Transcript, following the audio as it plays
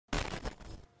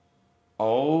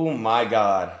Oh my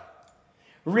God.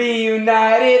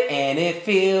 Reunited and it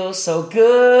feels so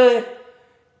good.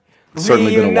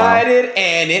 Certainly been a while. Reunited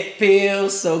and it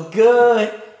feels so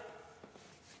good.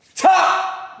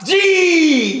 Top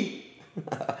G!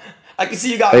 I can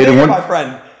see you got bigger, my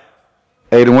friend.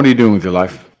 Aiden, what are you doing with your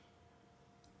life?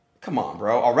 Come on,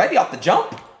 bro. Already off the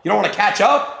jump? You don't want to catch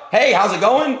up? Hey, how's it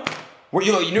going?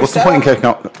 What's the point in catching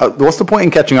up? What's the point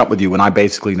in catching up with you when I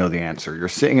basically know the answer? You're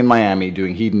sitting in Miami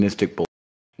doing hedonistic bullshit.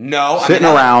 No. Sitting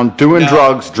around, doing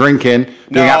drugs, drinking,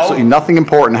 doing absolutely nothing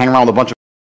important, hanging around with a bunch of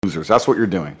losers. That's what you're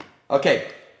doing. Okay.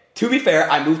 To be fair,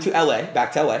 I moved to LA,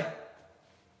 back to LA.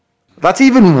 That's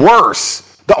even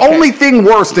worse. The only thing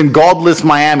worse than godless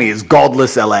Miami is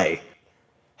godless LA.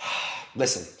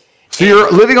 Listen. So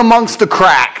you're living amongst the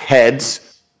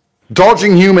crackheads,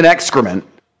 dodging human excrement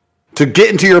to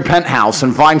get into your penthouse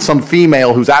and find some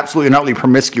female who's absolutely and utterly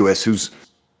promiscuous, who's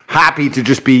happy to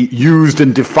just be used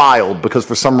and defiled because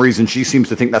for some reason she seems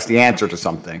to think that's the answer to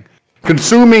something.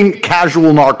 Consuming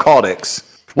casual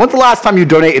narcotics. When's the last time you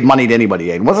donated money to anybody,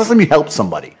 Aiden? When's the last time you helped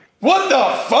somebody? What the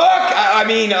fuck? I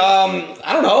mean,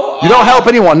 I don't know. You don't help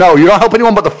anyone. No, you don't help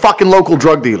anyone but the fucking local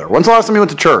drug dealer. When's the last time you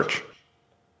went to church?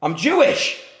 I'm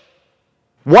Jewish.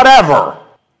 Whatever.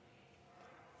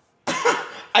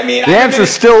 I mean, the answer is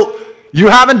still, you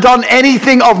haven't done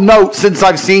anything of note since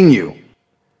I've seen you.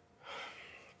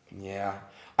 Yeah.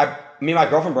 Me and my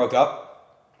girlfriend broke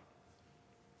up.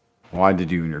 Why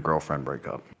did you and your girlfriend break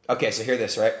up? Okay, so hear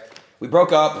this, right? We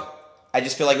broke up. I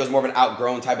just feel like it was more of an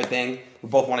outgrown type of thing. We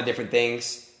both wanted different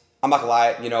things. I'm not gonna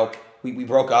lie, we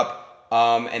broke up.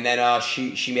 And then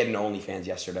she made an OnlyFans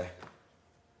yesterday.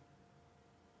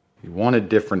 You wanted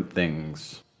different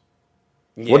things.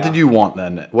 Yeah. What did you want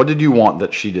then? What did you want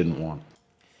that she didn't want?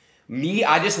 Me,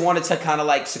 I just wanted to kind of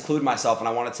like seclude myself, and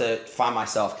I wanted to find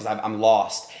myself because I'm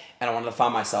lost, and I wanted to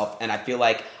find myself, and I feel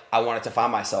like I wanted to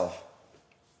find myself.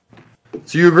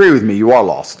 So you agree with me? You are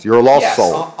lost. You're a lost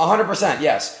soul. 100%,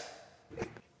 yes.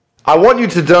 I want you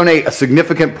to donate a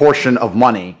significant portion of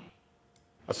money,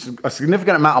 a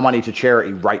significant amount of money to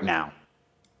charity right now.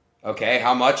 Okay,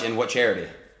 how much and what charity?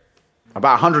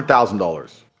 About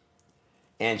 $100,000.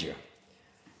 Andrew,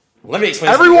 let me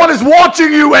explain. Everyone is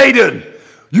watching you, Aiden.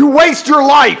 You waste your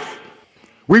life.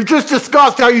 We've just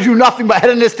discussed how you do nothing but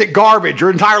hedonistic garbage.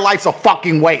 Your entire life's a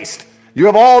fucking waste. You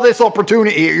have all this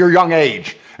opportunity at your young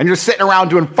age, and you're sitting around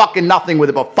doing fucking nothing with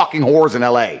it but fucking whores in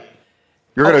LA.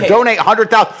 You're going to donate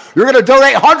 $100,000. You're going to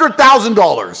donate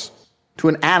 $100,000 to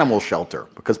an animal shelter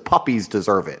because puppies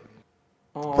deserve it.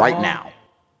 Aww. Right now.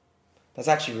 That's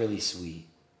actually really sweet.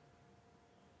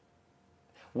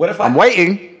 What if I'm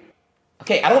waiting.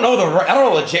 Okay, I don't know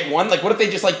a legit one. Like, what if they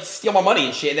just like steal my money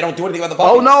and shit? And they don't do anything about the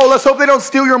puppies? Oh no! Let's hope they don't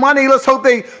steal your money. Let's hope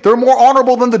they're more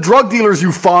honorable than the drug dealers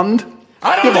you fund.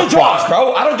 I don't do drugs,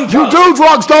 bro. I don't do drugs. You do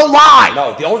drugs. Don't lie.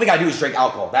 No, the only thing I do is drink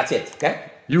alcohol. That's it. Okay.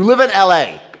 You live in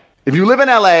LA. If you live in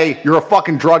LA, you're a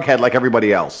fucking drug head like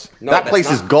everybody else. No, that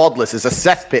place is godless. It's a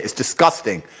cesspit. It's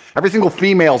disgusting. Every single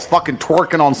female's fucking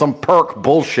twerking on some perk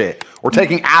bullshit or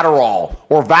taking Adderall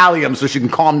or Valium so she can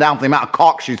calm down for the amount of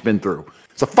cock she's been through.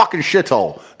 It's a fucking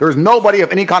shithole. There's nobody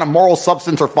of any kind of moral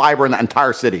substance or fiber in that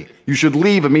entire city. You should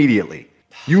leave immediately.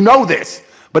 You know this,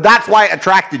 but that's why it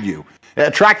attracted you. It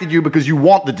attracted you because you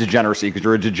want the degeneracy, because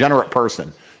you're a degenerate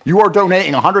person. You are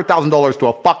donating $100,000 to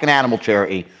a fucking animal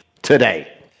charity today.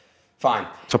 Fine.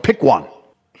 So pick one.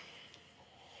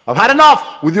 I've had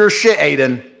enough with your shit,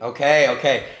 Aiden.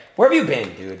 Okay. Where have you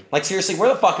been, dude? Like, seriously, where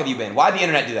the fuck have you been? Why'd the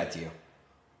internet do that to you?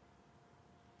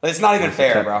 It's not even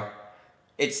fair, bro.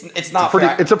 It's not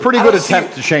fair. It's a pretty good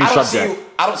attempt to change subject.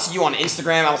 I don't see you on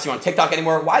Instagram. I don't see you on TikTok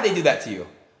anymore. Why'd they do that to you?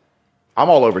 I'm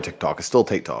all over TikTok. It's still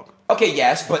Tate Talk. Okay,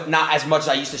 yes, but not as much as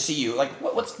I used to see you. Like,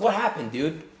 what happened,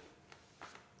 dude?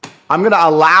 I'm going to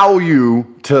allow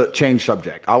you to change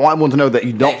subject. I want everyone to know that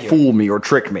you don't fool me or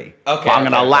trick me. Okay. I'm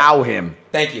going to allow him.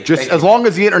 Thank you. Just as long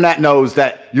as the internet knows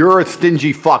that you're a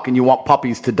stingy fuck and you want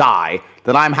puppies to die,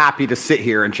 then I'm happy to sit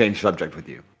here and change subject with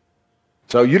you.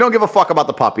 So you don't give a fuck about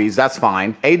the puppies. That's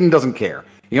fine. Aiden doesn't care.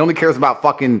 He only cares about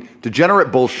fucking degenerate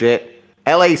bullshit,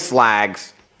 LA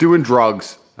slags, doing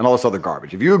drugs, and all this other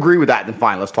garbage. If you agree with that, then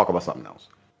fine. Let's talk about something else.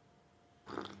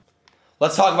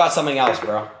 Let's talk about something else,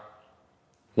 bro.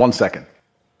 1 second.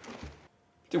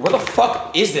 Dude, where the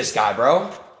fuck is this guy, bro?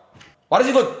 Why does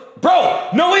he look...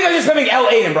 Bro, no way you guys are spamming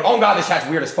L8 bro. Oh, God, this chat's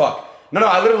weird as fuck. No,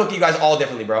 I literally look at you guys all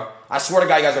differently, bro. I swear to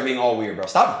God, you guys are being all weird, bro.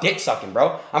 Stop dick sucking,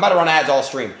 bro. I'm about to run ads all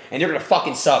stream, and you're gonna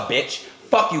fucking sub, bitch.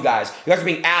 Fuck you guys. You guys are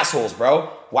being assholes, bro.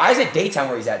 Why is it daytime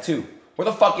where he's at, too? Where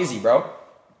the fuck is he, bro?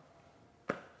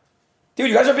 Dude,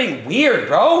 you guys are being weird,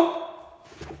 bro.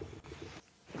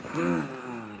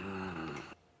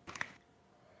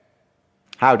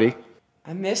 Howdy.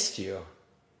 I missed you.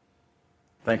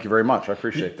 Thank you very much. I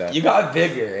appreciate that. You got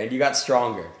bigger and you got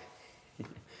stronger.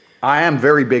 I am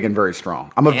very big and very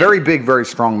strong. I'm a very big, very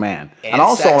strong man. And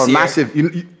also sexier. a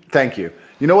massive... thank you.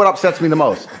 You know what upsets me the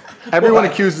most? Everyone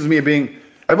accuses me of being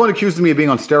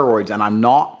on steroids, and I'm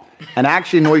not. And it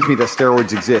actually annoys me that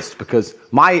steroids exist, because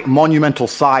my monumental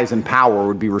size and power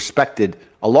would be respected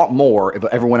a lot more if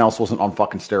everyone else wasn't on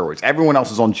fucking steroids. Everyone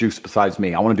else is on juice besides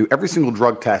me. I want to do every single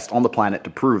drug test on the planet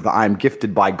to prove that I am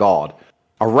gifted by God.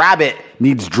 A rabbit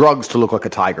needs drugs to look like a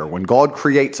tiger. When God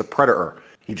creates a predator,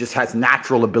 he just has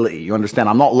natural ability. You understand?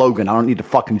 I'm not Logan. I don't need to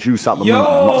fucking juice out the moon.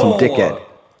 I'm not some dickhead.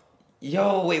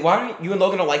 Yo, wait, why don't you and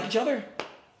Logan don't like each other?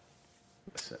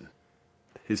 Listen,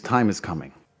 his time is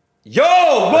coming. Yo,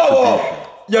 whoa.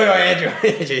 Yo, Andrew,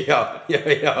 Andrew,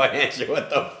 what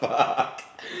the fuck?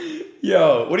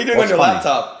 Yo, what are you doing on your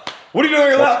laptop? What are you doing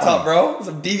on your laptop, bro?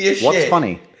 Some devious shit. What's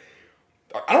funny?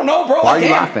 I don't know, bro. Why are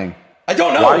you laughing? I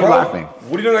don't know, Why are you bro. laughing?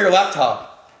 What are you doing on your laptop?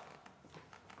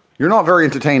 You're not very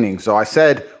entertaining, so I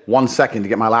said 1 second to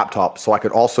get my laptop so I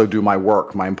could also do my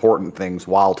work, my important things,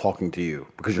 while talking to you.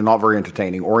 Because you're not very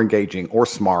entertaining or engaging or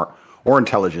smart or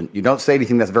intelligent. You don't say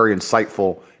anything that's very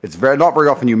insightful. It's not very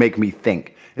often you make me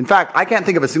think. In fact, I can't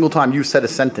think of a single time you've said a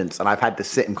sentence and I've had to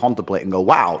sit and contemplate and go,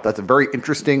 wow, that's a very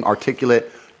interesting,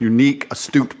 articulate, unique,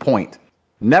 astute point.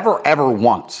 Never, ever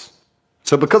once.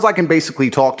 So because I can basically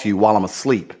talk to you while I'm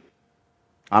asleep,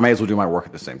 I may as well do my work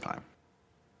at the same time.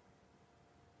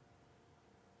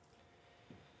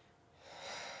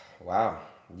 Wow,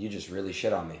 you just really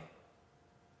shit on me.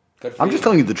 Good for you. I'm just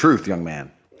telling you the truth, young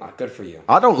man. Good for you.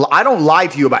 I don't lie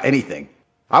to you about anything.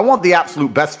 I want the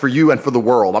absolute best for you and for the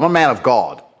world. I'm a man of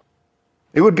God.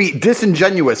 It would be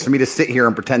disingenuous for me to sit here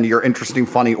and pretend you're interesting,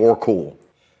 funny, or cool.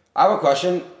 I have a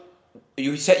question.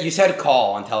 You said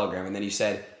call on Telegram, and then you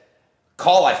said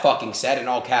call. I fucking said in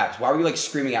all caps. Why were you like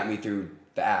screaming at me through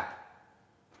the app?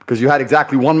 Because you had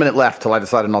exactly 1 minute left till I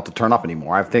decided not to turn up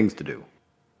anymore. I have things to do.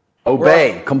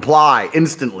 Obey, comply,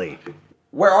 instantly.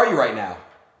 Where are you right now?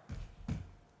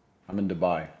 I'm in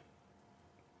Dubai.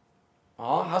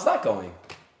 Oh, how's that going?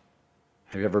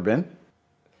 Have you ever been?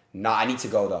 Nah, I need to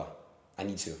go though. I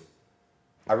need to.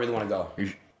 I really want to go.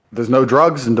 There's no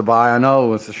drugs in Dubai. I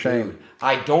know. It's a shame. Dude,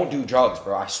 I don't do drugs,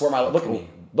 bro. I swear my look at me.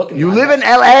 Look at me. You live in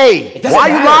LA.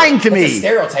 Why are you lying to me? It's a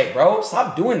stereotype, bro.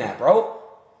 Stop doing that, bro.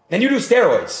 Then you do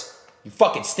steroids. You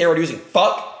fucking steroid using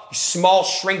fuck. You small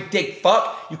shrink dick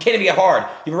fuck. You can't even get hard.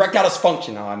 You have erectile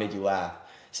dysfunction. Oh, I made you laugh.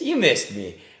 See, you missed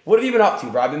me. What have you been up to,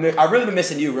 bro? I've really been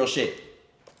missing you, real shit.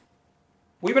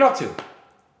 What have you been up to?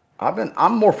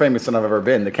 I'm more famous than I've ever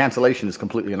been. The cancellation has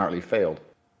completely and utterly failed.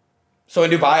 So in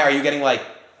Dubai, are you getting like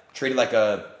treated like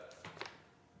a,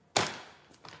 I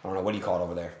don't know, what do you call it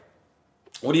over there?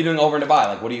 What are you doing over in Dubai?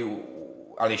 Like,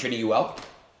 are they treating you well?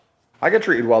 I get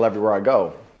treated well everywhere I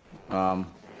go.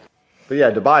 But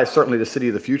yeah, Dubai is certainly the city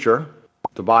of the future.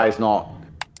 Dubai is not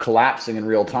collapsing in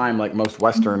real time like most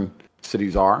Western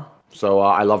cities are. So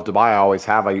I love Dubai. I always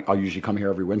have. I usually come here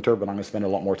every winter, but I'm going to spend a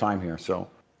lot more time here. So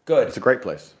good. It's a great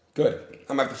place. Good.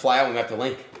 I'm going to have to fly out. We have to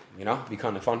link. You know, be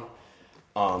kind of fun.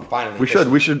 Finally. You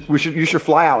should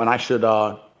fly out,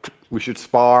 and we should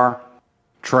spar,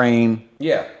 train.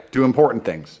 Yeah. Do important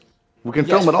things. We can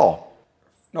film it all.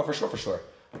 No, for sure.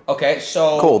 Okay,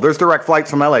 so... Cool. There's direct flights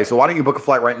from LA, so why don't you book a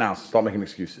flight right now? Stop making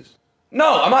excuses.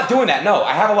 No, I'm not doing that. No,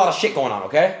 I have a lot of shit going on,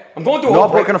 okay? I'm going through You're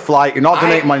not booking a flight. You're not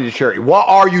donating money to charity. What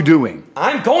are you doing?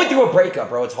 I'm going through a breakup,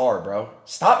 bro. It's hard, bro.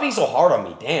 Stop being so hard on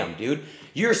me. Damn, dude.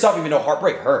 You yourself even know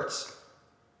heartbreak hurts.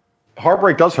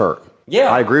 Heartbreak does hurt.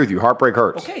 Yeah. I agree with you. Heartbreak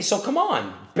hurts. Okay, so come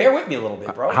on. Bear with me a little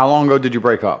bit, bro. How long ago did you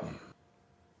break up?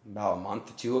 About a month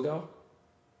or two ago.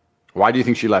 Why do you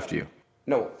think she left you?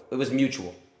 No, it was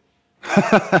mutual.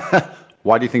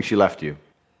 Why do you think she left you?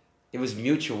 It was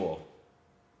mutual.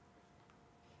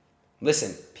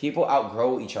 Listen, people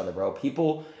outgrow each other, bro.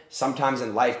 People, sometimes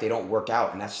in life, they don't work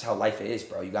out, and that's just how life is,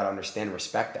 bro. You got to understand and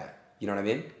respect that. You know what I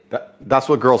mean? That's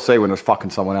what girls say when they're fucking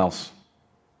someone else.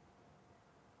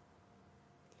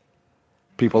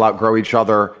 People outgrow each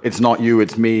other. It's not you,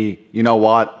 it's me. You know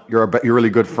what? You're a really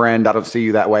good friend. I don't see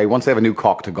you that way. Once they have a new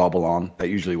cock to gobble on, that's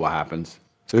usually what happens.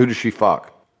 So who does she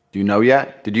fuck? Do you know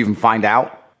yet? Did you even find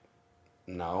out?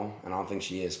 No, and I don't think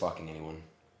she is fucking anyone.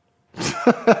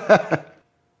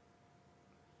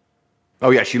 Oh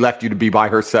yeah, she left you to be by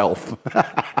herself.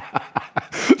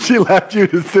 She left you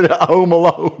to sit at home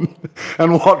alone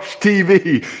and watch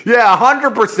TV. Yeah,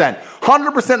 100%.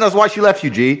 100% that's why she left you,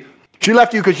 G. She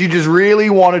left you because she just really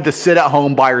wanted to sit at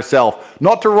home by herself,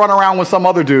 not to run around with some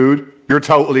other dude. You're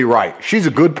totally right. She's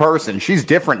a good person. She's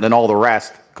different than all the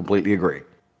rest. Completely agree.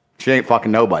 She ain't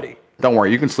fucking nobody. Don't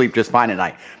worry, you can sleep just fine at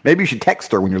night. Maybe you should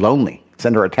text her when you're lonely.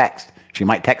 Send her a text. She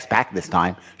might text back this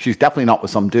time. She's definitely not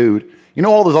with some dude. You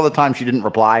know all those other times she didn't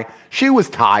reply? She was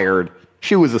tired.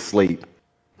 She was asleep.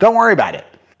 Don't worry about it.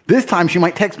 This time she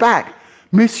might text back.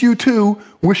 Miss you too.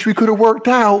 Wish we could have worked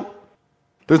out.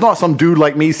 There's not some dude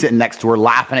like me sitting next to her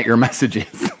laughing at your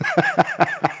messages.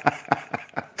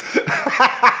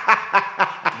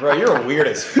 Bro, you're weird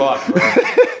as fuck, bro.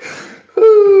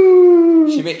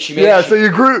 So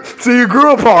you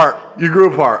grew apart. You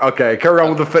grew apart. Okay, carry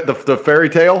on with the fairy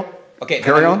tale. Okay,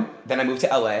 carry on. Then I moved to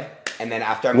LA, and then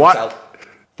after I moved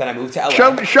I moved to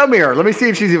LA. Show me her. Let me see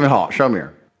if she's even hot. Show me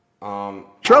her.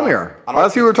 Show me her.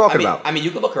 Let's see what we're talking about. I mean,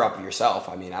 you can look her up yourself.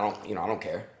 I mean, I don't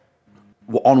care.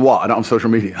 Well, on what? On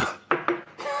social media.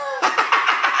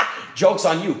 Joke's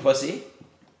on you, pussy.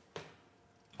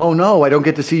 Oh no, I don't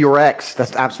get to see your ex.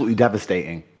 That's absolutely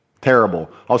devastating. Terrible.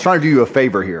 I was trying to do you a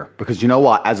favor here because you know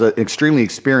what? As an extremely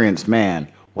experienced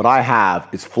man, what I have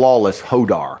is flawless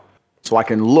Hodar. So I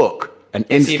can look and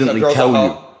instantly tell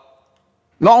you.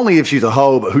 Not only if she's a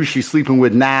hoe, but who she's sleeping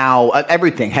with now,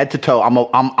 everything, head to toe.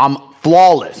 I'm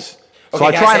flawless. Okay, so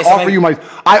I try and offer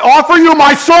you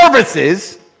my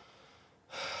services.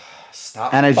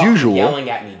 Stop. And as usual, yelling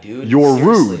at me, dude. You're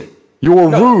rude. You're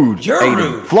rude. You're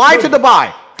rude. Fly to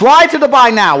Dubai. Fly to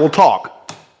Dubai now. We'll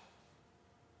talk.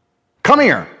 Come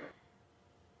here.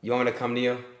 You want me to come to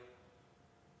you?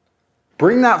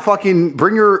 Bring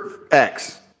your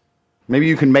ex. Maybe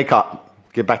you can make up.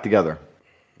 Get back together.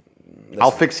 Listen.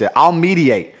 I'll fix it. I'll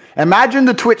mediate. Imagine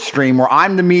the Twitch stream where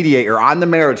I'm the mediator. I'm the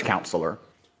marriage counselor.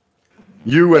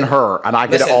 You and her, and I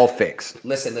get it all fixed.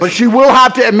 Listen. But she will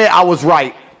have to admit I was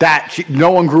right. That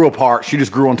no one grew apart. She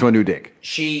just grew onto a new dick.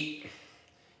 She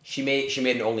made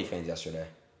an OnlyFans yesterday.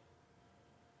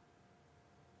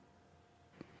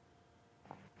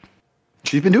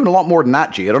 She's been doing a lot more than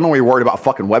that, G. I don't know why you're worried about a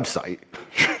fucking website.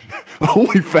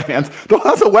 OnlyFans.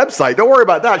 That's a website. Don't worry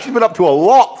about that. She's been up to a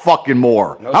lot fucking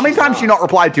more. No, how many times she not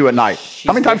replied to you at night?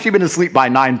 How many times she been asleep by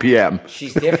 9 p.m.?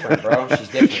 She's different, bro. She's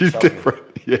different. She's different.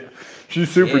 Yeah. She's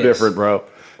super different, bro.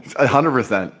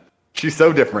 100%. She's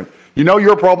so different. You know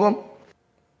your problem?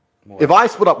 What? If I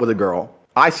split up with a girl,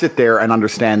 I sit there and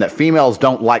understand that females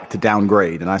don't like to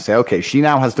downgrade. And I say, okay, she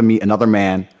now has to meet another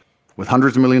man with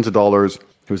hundreds of millions of dollars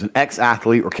who's an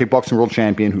ex-athlete or kickboxing world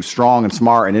champion who's strong and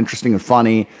smart and interesting and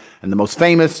funny and the most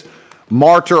famous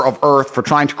martyr of earth for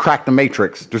trying to crack the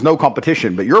matrix. There's no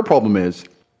competition. But your problem is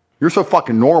you're so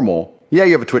fucking normal. Yeah,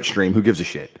 you have a Twitch stream. Who gives a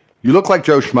shit? You look like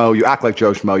Joe Schmo. You act like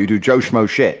Joe Schmo. You do Joe Schmo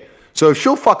shit. So if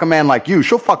she'll fuck a man like you,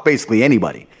 she'll fuck basically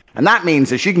anybody. And that means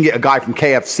that she can get a guy from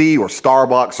KFC or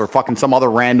Starbucks or fucking some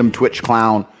other random Twitch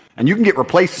clown. And you can get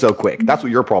replaced so quick. That's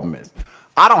what your problem is.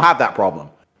 I don't have that problem.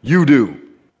 You do.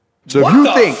 So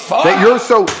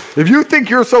if you think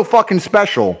you're so fucking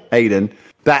special, Adin,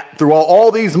 that through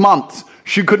all these months,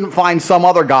 she couldn't find some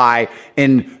other guy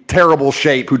in terrible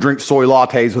shape who drinks soy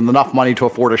lattes with enough money to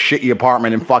afford a shitty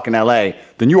apartment in fucking LA,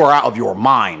 then you are out of your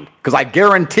mind. Because I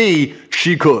guarantee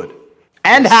she could.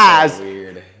 And has. So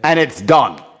weird. And it's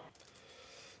done.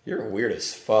 You're weird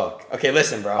as fuck. Okay,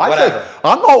 listen, bro. Whatever.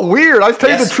 I'm not weird. I tell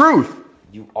you the truth.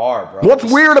 You are, bro. What's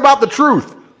weird about the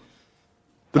truth?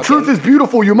 The truth is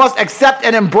beautiful. You must accept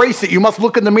and embrace it. You must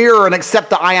look in the mirror and accept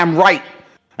that I am right.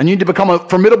 And you need to become a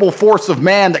formidable force of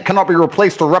man that cannot be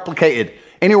replaced or replicated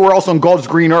anywhere else on God's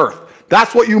green earth.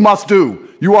 That's what you must do.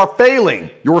 You are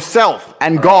failing yourself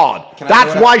and God.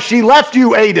 That's why she left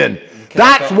you, Adin.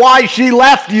 That's why she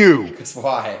left you. That's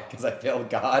why. Because I failed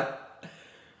God.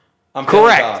 I'm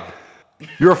correct. God.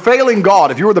 You're failing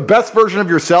God. If you were the best version of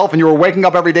yourself and you were waking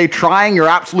up every day trying your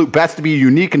absolute best to be a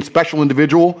unique and special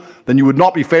individual, then you would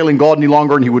not be failing God any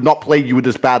longer and he would not plague you with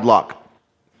this bad luck.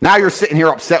 Now you're sitting here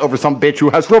upset over some bitch who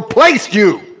has replaced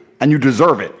you and you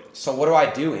deserve it. So what do I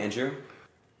do, Andrew?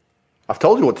 I've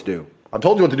told you what to do. I've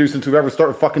told you what to do since we've ever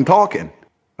started fucking talking.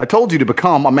 I told you to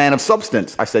become a man of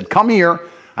substance. I said, come here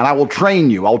and I will train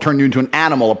you. I will turn you into an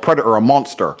animal, a predator, a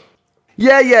monster.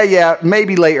 Yeah.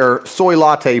 Maybe later. Soy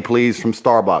latte, please, from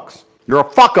Starbucks. You're a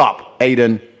fuck up,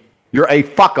 Adin. You're a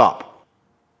fuck up.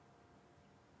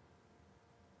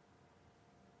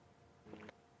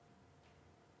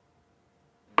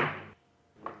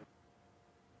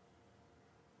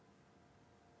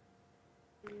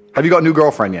 Have you got a new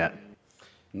girlfriend yet?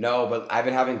 No, but I've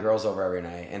been having girls over every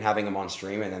night and having them on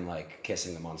stream and then like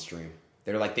kissing them on stream.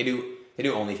 They're like they do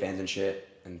OnlyFans and shit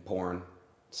and porn.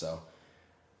 So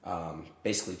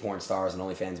basically porn stars and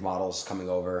OnlyFans models coming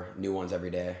over, new ones every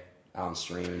day, out on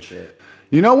stream and shit.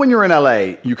 You know when you're in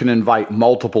LA, you can invite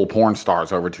multiple porn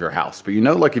stars over to your house. But you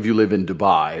know like if you live in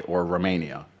Dubai or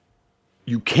Romania,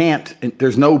 you can't,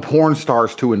 there's no porn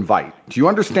stars to invite. Do you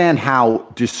understand how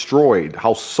destroyed,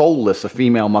 how soulless a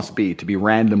female must be to be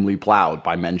randomly plowed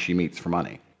by men she meets for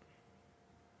money?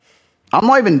 I'm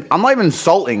not even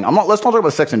insulting. Let's not talk about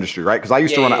the sex industry, right? Because I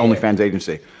used to run an OnlyFans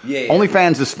agency.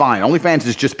 OnlyFans is fine. OnlyFans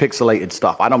is just pixelated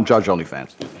stuff. I don't judge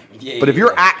OnlyFans. But if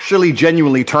you're actually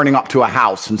genuinely turning up to a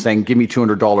house and saying, give me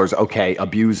 $200, okay,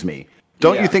 abuse me.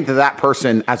 Don't you think that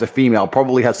person, as a female,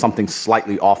 probably has something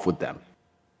slightly off with them?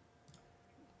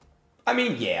 I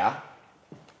mean, yeah.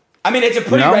 I mean, it's a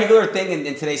pretty regular thing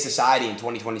in today's society in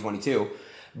 2022.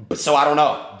 So I don't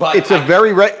know. But it's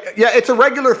it's a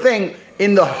regular thing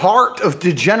in the heart of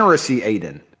degeneracy,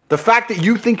 Adin. The fact that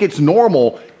you think it's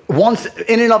normal once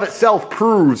in and of itself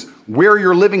proves where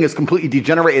you're living is completely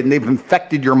degenerated and they've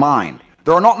infected your mind.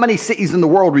 There are not many cities in the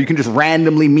world where you can just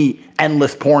randomly meet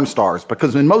endless porn stars,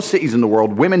 because in most cities in the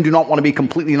world, women do not want to be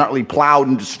completely and utterly plowed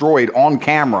and destroyed on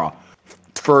camera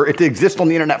for it to exist on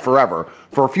the internet forever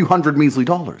for a few hundred measly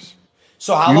dollars.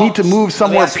 So how you long, need to move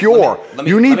somewhere pure. Let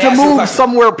You need to move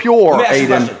somewhere pure,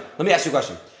 Adin. Let me ask you a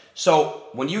question. So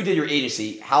when you did your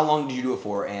agency, how long did you do it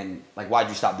for, and like why did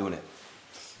you stop doing it?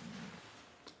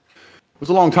 It was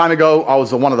a long time ago. I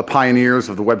was one of the pioneers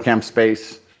of the webcam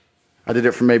space. I did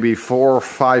it for maybe 4 or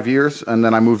 5 years, and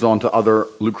then I moved on to other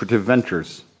lucrative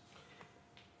ventures.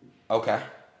 Okay.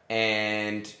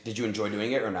 And did you enjoy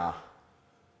doing it or not?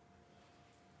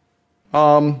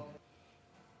 I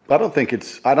don't think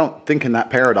in that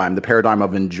paradigm, the paradigm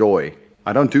of enjoy.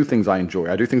 I don't do things I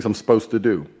enjoy. I do things I'm supposed to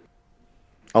do.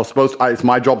 It's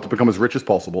my job to become as rich as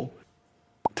possible.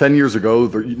 10 years ago,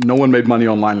 no one made money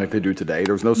online like they do today.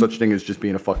 There was no such thing as just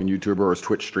being a fucking YouTuber or a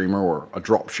Twitch streamer or a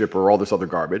drop shipper or all this other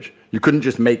garbage. You couldn't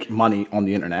just make money on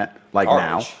the internet like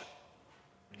now.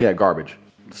 Yeah, garbage.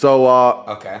 So,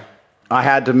 okay.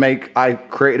 I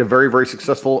created a very, very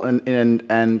successful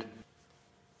and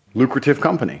lucrative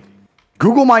company.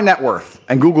 Google my net worth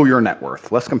and Google your net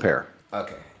worth. Let's compare.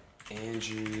 Okay.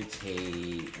 Andrew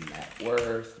Tate net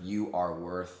worth. You are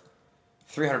worth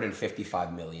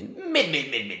 $355 million.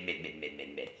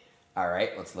 Mid. All right,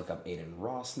 let's look up Adin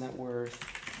Ross net worth.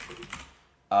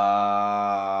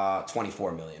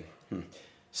 $24 million.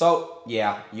 So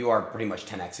yeah, you are pretty much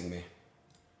 10xing me.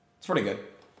 It's pretty good.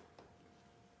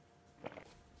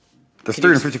 That's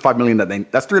 $355 million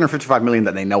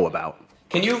that they know about.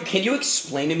 Can you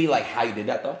explain to me like how you did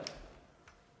that though?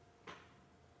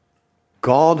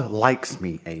 God likes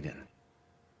me, Adin.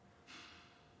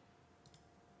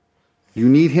 You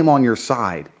need him on your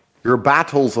side. Your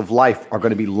battles of life are going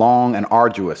to be long and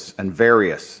arduous and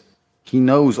various. He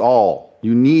knows all.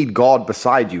 You need God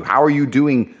beside you. How are you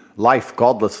doing life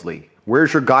godlessly?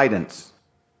 Where's your guidance?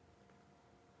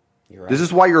 You're right. This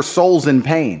is why your soul's in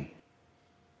pain.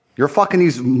 You're fucking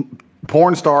these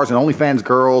porn stars and OnlyFans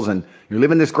girls, and you're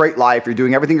living this great life. You're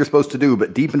doing everything you're supposed to do,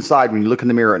 but deep inside, when you look in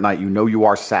the mirror at night, you know you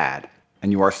are sad.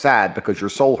 And you are sad because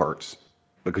your soul hurts,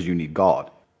 because you need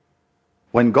God.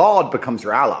 When God becomes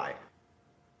your ally,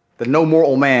 then no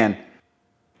mortal man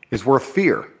is worth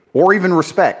fear or even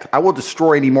respect. I will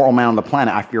destroy any mortal man on the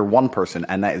planet. I fear one person,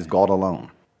 and that is God alone.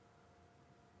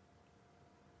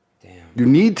 Damn. You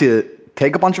need to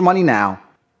take a bunch of money now,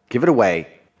 give it away,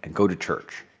 and go to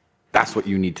church. That's what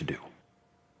you need to do.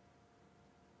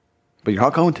 But you're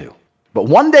not going to. But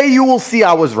one day you will see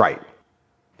I was right.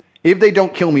 If they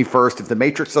don't kill me first, if the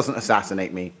Matrix doesn't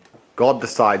assassinate me, God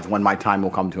decides when my time will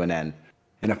come to an end.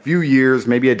 In a few years,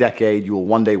 maybe a decade, you will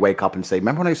one day wake up and say,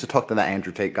 remember when I used to talk to that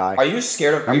Andrew Tate guy? Are you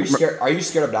scared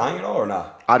of dying at all or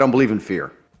not? I don't believe in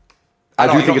fear.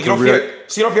 So you don't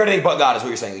fear anything but God is what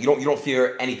you're saying. You don't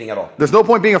fear anything at all. There's no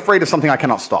point being afraid of something I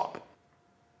cannot stop.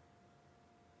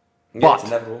 Yeah, but it's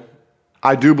inevitable.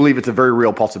 I do believe it's a very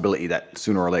real possibility that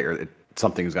sooner or later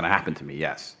something is going to happen to me,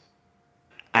 yes.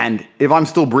 And if I'm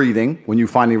still breathing, when you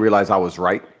finally realize I was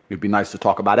right, it'd be nice to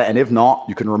talk about it. And if not,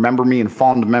 you can remember me in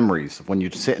fond memories of when you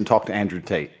sit and talk to Andrew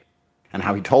Tate and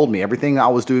how he told me everything I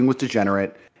was doing was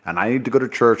degenerate and I need to go to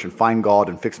church and find God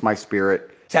and fix my spirit.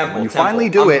 When you finally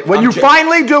do it, you're going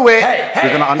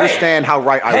to understand how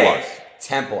right I was.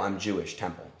 Temple, I'm Jewish.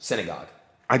 Temple, synagogue.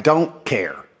 I don't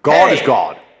care. God is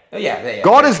God. Yeah.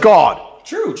 God is God.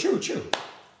 True.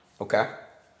 Okay.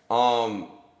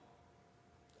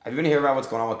 Have you been hearing about what's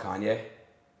going on with Kanye?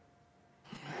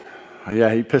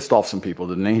 Yeah, he pissed off some people,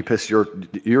 didn't he? He pissed you're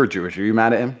Jewish. Are you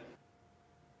mad at him?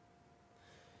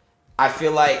 I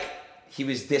feel like he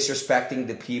was disrespecting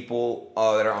the people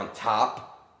that are on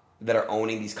top, that are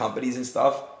owning these companies and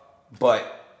stuff.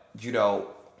 But,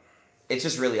 it's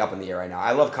just really up in the air right now.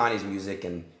 I love Kanye's music,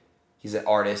 and he's an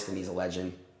artist, and he's a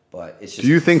legend. But it's just...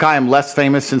 Do you think I am less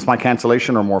famous since my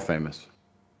cancellation or more famous?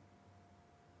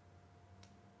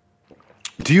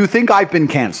 Do you think I've been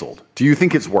canceled? Do you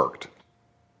think it's worked?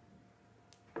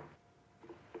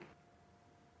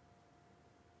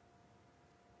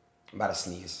 I'm about to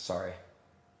sneeze. Sorry.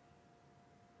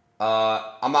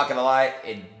 I'm not gonna lie.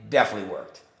 It definitely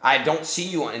worked. I don't see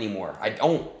you anymore. I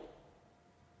don't.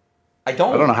 I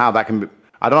don't know how that can be.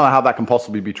 I don't know how that can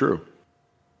possibly be true.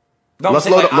 No, let's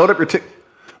load up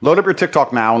your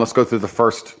TikTok now, and let's go through the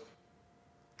first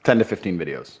 10 to 15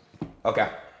 videos. Okay.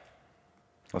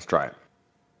 Let's try it.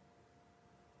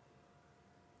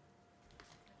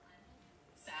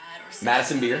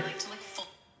 Madison Beer.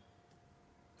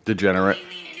 Degenerate.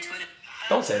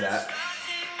 Don't say that.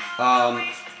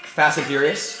 Fast and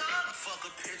Furious.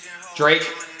 Drake.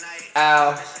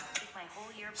 Ow.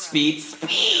 Speed.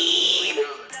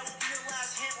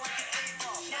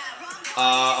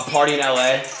 A party in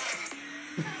LA.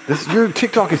 Your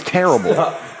TikTok is terrible.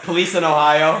 Police in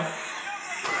Ohio.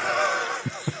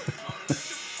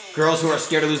 Girls who are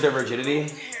scared to lose their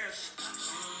virginity.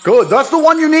 Good. That's the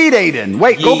one you need, Adin.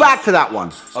 Wait, go back to that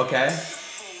one. Okay.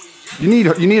 You need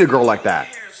a girl like that.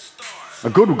 A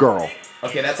good girl.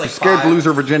 Okay, that's like scared 5. to lose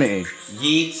her virginity.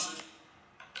 Yeet.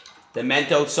 The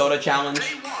Mentos Soda Challenge.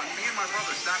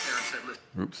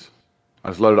 Oops. I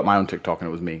just loaded up my own TikTok and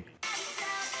it was me.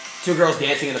 2 girls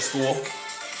dancing in a school. Alright,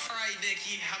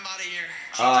 Nikki, I'm out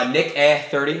of here. Nick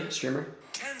 30, streamer.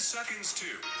 10 seconds to.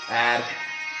 Ad.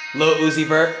 Lil Uzi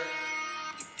Vert.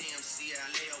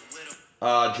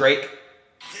 Drake.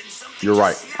 You're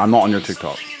right. I'm not on your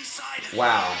TikTok.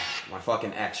 Wow. My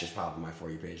fucking ex just popped on my For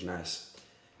You page. Nice.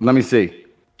 Let me see.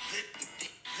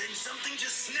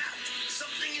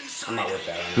 I'm not with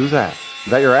that. Who's that?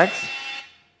 Is that your ex?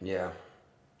 Yeah.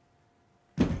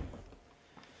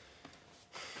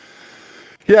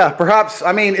 Yeah, perhaps.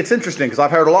 I mean, it's interesting because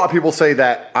I've heard a lot of people say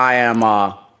that I am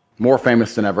more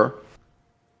famous than ever.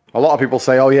 A lot of people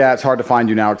say, oh yeah, it's hard to find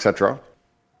you now, etc.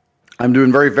 I'm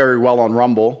doing very, very well on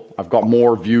Rumble. I've got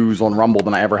more views on Rumble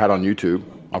than I ever had on YouTube.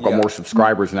 I've got more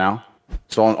subscribers now.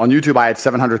 So on YouTube, I had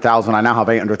 700,000. I now have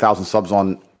 800,000 subs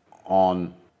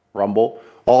on Rumble.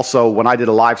 Also, when I did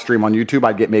a live stream on YouTube,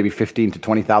 I'd get maybe 15 to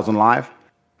 20,000 live.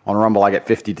 On Rumble, I get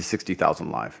 50 to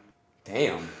 60,000 live.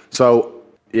 Damn. So,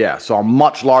 yeah. So I'm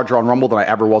much larger on Rumble than I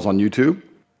ever was on YouTube.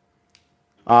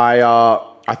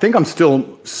 I think I'm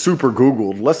still super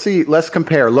Googled. Let's see. Let's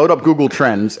compare. Load up Google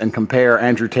Trends and compare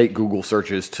Andrew Tate Google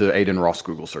searches to Adin Ross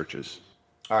Google searches.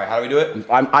 All right, how do we do it?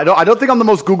 I don't think I'm the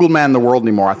most Googled man in the world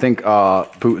anymore. I think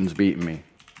Putin's beating me.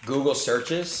 Google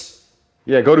searches?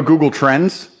 Yeah, go to Google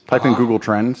Trends. Type in Google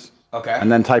Trends. Okay.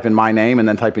 And then type in my name and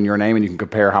then type in your name and you can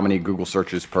compare how many Google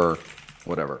searches per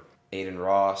whatever. Adin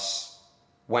Ross.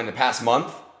 When, the past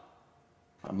month?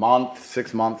 A month,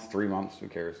 6 months, 3 months. Who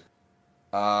cares?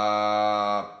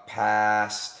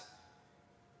 Past.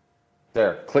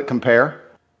 There. Click compare.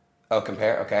 Oh,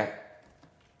 compare. Okay.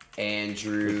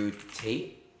 Andrew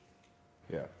Tate.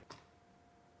 Yeah.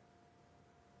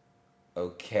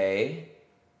 Okay.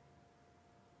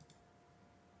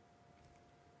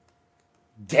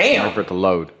 Damn. Wait for it to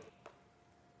load.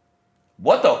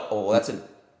 What the? Oh, that's a.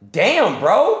 Damn,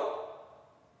 bro.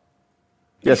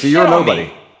 Yeah, so you're a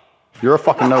nobody. You're a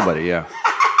fucking nobody, yeah.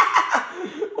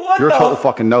 You're a total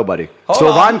fucking nobody. So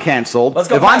if I'm canceled,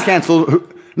 if I'm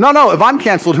canceled, if I'm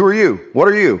canceled, who are you? What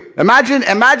are you?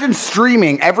 Imagine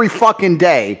streaming every fucking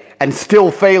day and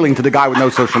still failing to the guy with no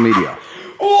social media.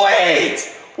 Wait,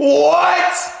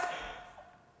 what?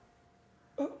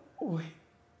 Wait.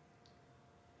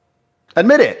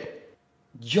 Admit it.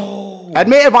 Yo.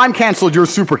 Admit if I'm canceled, you're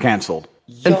super canceled.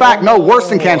 In fact, no, worse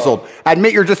than canceled.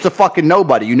 Admit you're just a fucking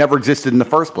nobody. You never existed in the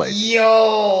first place.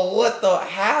 Yo, what the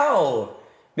hell?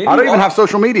 Maybe I don't even have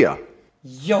social media.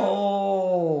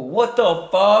 Yo, what the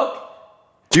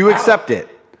fuck? Do you accept it?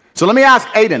 So let me ask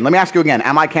Adin, let me ask you again.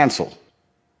 Am I canceled?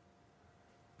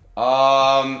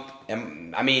 I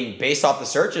mean, based off the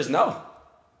searches, no.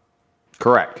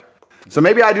 Correct. So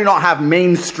maybe I do not have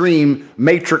mainstream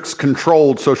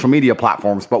matrix-controlled social media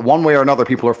platforms, but one way or another,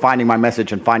 people are finding my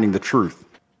message and finding the truth.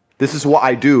 This is what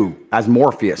I do as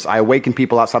Morpheus. I awaken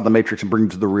people outside the matrix and bring them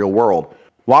to the real world.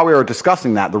 While we were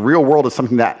discussing that, the real world is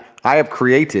something that I have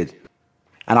created,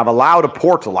 and I've allowed a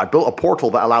portal. I built a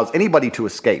portal that allows anybody to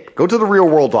escape. Go to the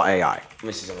realworld.ai. Let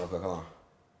me see something real quick. Hold on.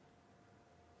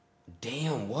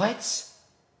 Damn, what?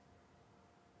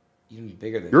 Even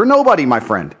bigger than... You're a nobody, my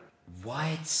friend.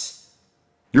 What?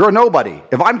 You're a nobody.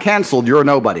 If I'm canceled, you're a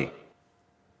nobody.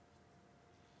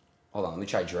 Hold on, let me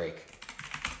try Drake.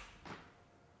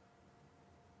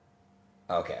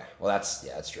 Okay, well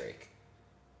that's Drake.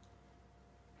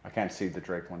 I can't see the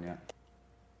Drake one yet.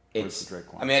 It's the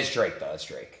Drake one? I mean, it's Drake though. It's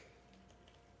Drake.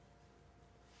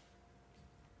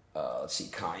 Let's see,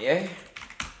 Kanye.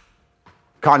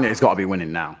 Kanye's got to be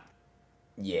winning now.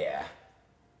 Yeah.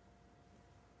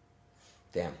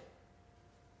 Damn.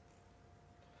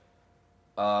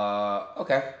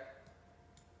 Okay.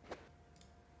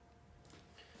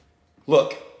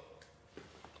 Look,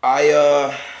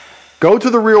 Go to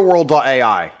the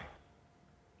realworld.ai.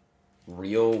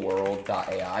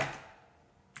 Realworld.ai?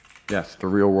 Yes, the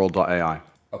realworld.ai.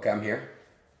 Okay, I'm here.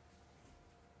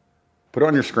 Put it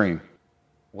on your screen.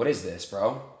 What is this,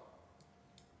 bro?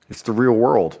 It's the real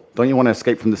world. Don't you want to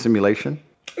escape from the simulation?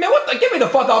 Man, get me the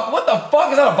fuck up. What the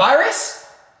fuck? Is that a virus?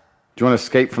 Do you want to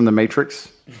escape from the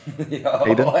Matrix? Yo,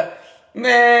 Adin?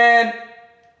 Man.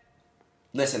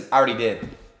 Listen, I already did.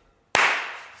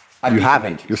 You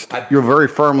haven't. You're very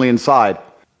firmly inside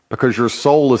because your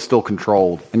soul is still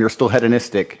controlled and you're still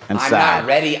hedonistic and sad. I'm not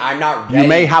ready. I'm not ready. You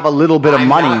may have a little bit of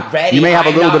money. You may have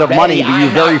a little bit of money, but you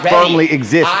very firmly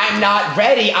exist. I'm not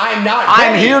ready. I'm not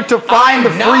ready. I'm here to find the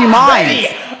free minds.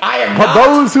 I am but not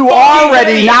those who are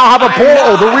ready now have a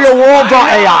portal, the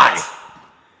realworld.ai.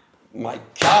 My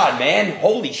God, man.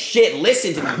 Holy shit.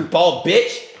 Listen to me, bald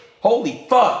bitch. Holy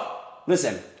fuck.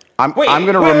 Listen. I'm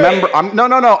going to remember.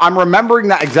 I'm remembering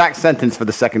that exact sentence for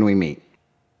the second we meet.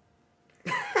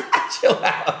 Chill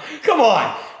out. Come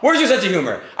on. Where's your sense of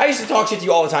humor? I used to talk shit to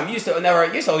you all the time. You used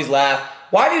to always laugh.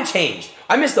 Why have you changed?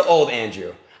 I miss the old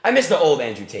Andrew. I miss the old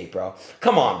Andrew Tate, bro.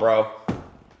 Come on, bro.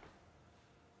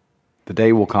 The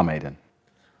day will come, Adin.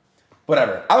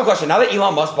 Whatever. I have a question. Now that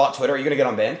Elon Musk bought Twitter, are you going to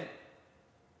get unbanned?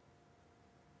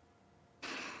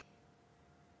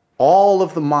 All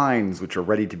of the minds which are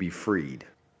ready to be freed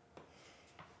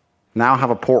now have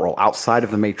a portal outside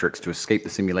of the Matrix to escape the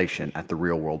simulation at the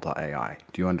realworld.ai.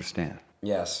 Do you understand?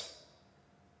 Yes.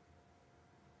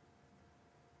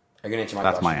 Are you going to answer my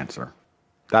question? question?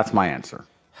 That's my answer.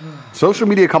 Social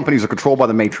media companies are controlled by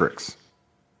the Matrix.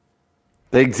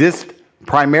 They exist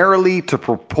primarily to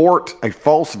purport a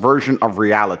false version of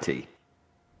reality.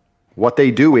 What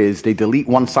they do is they delete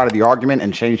one side of the argument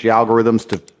and change the algorithms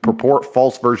to purport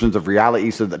false versions of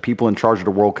reality so that people in charge of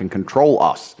the world can control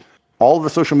us. All of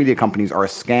the social media companies are a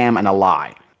scam and a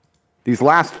lie. These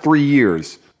last 3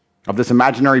 years of this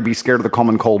imaginary be scared of the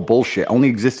common cold bullshit only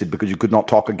existed because you could not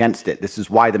talk against it. This is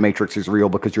why the Matrix is real,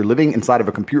 because you're living inside of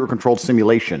a computer-controlled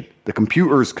simulation. The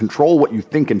computers control what you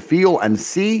think and feel and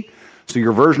see, so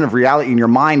your version of reality in your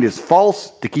mind is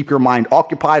false to keep your mind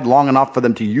occupied long enough for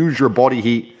them to use your body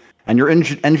heat and your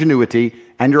ingenuity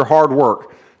and your hard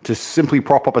work to simply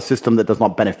prop up a system that does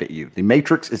not benefit you. The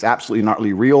Matrix is absolutely not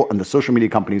really real, and the social media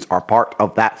companies are part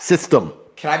of that system.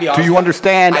 Can I be honest? Do you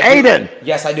understand, Adin?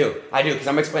 Yes, I do. I do, because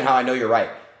I'm going to explain how I know you're right.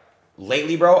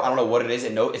 Lately, bro, I don't know what it is.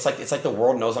 It's like the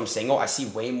world knows I'm single. I see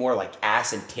way more like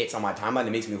ass and tits on my timeline.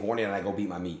 It makes me horny, and I go beat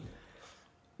my meat.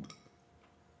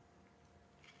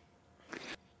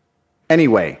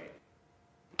 Anyway,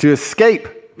 to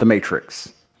escape the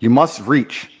Matrix, you must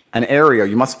reach an area.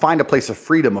 You must find a place of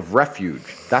freedom, of refuge.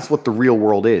 That's what the real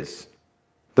world is.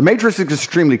 The Matrix is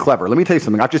extremely clever. Let me tell you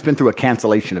something. I've just been through a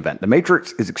cancellation event. The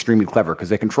Matrix is extremely clever because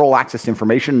they control access to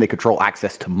information and they control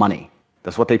access to money.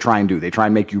 That's what they try and do. They try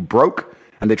and make you broke,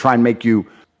 and they try and make you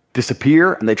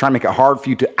disappear, and they try and make it hard for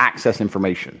you to access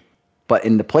information. But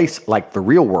in the place like the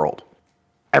real world,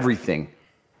 everything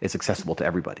is accessible to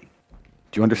everybody.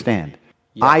 Do you understand?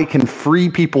 Yeah. I can free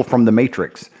people from the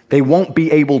Matrix. They won't be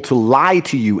able to lie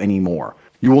to you anymore.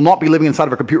 You will not be living inside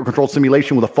of a computer-controlled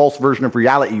simulation with a false version of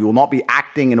reality. You will not be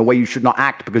acting in a way you should not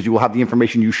act because you will have the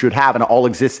information you should have, and it all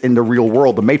exists in the real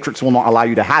world. The Matrix will not allow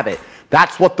you to have it.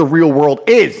 That's what the real world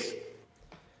is.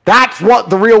 That's what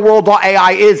the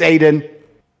realworld.ai is, Adin.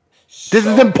 This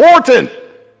is important.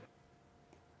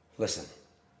 Listen,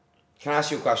 can I ask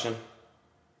you a question?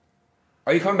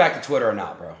 Are you coming back to Twitter or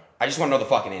not, bro? I just want to know the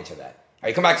fucking answer to that. Are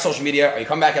you coming back to social media? Are you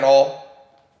coming back at all?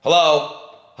 Hello?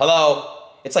 Hello?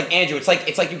 It's like, Andrew, it's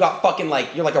like you got fucking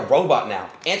like, you're like a robot now.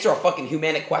 Answer a fucking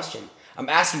humanic question. I'm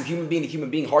asking you human being to human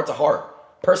being, heart to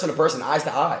heart, person to person, eyes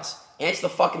to eyes. Answer the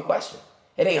fucking question.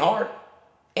 It ain't hard.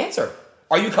 Answer.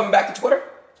 Are you coming back to Twitter?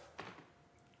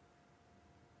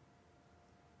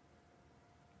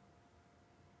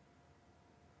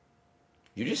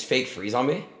 You just fake freeze on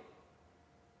me?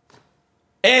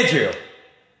 Andrew!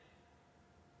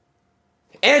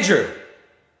 Andrew!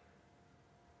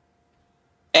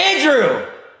 Andrew!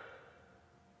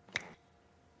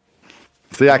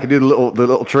 See, I can do the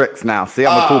little tricks now. See,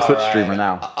 I'm a cool Twitch streamer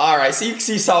now. All right. So you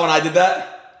saw when I did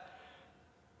that?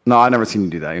 No, I never seen you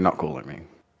do that. You're not cool like me.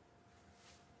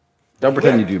 Don't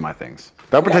pretend you do my things.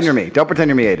 Don't pretend you're me. Don't pretend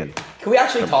you're me, Adin. Can we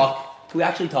actually talk? Can we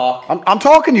actually talk? I'm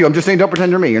talking to you. I'm just saying don't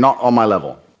pretend you're me. You're not on my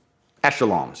level.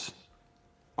 Echelons.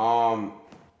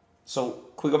 So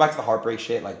Can we go back to the heartbreak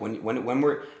shit? Like when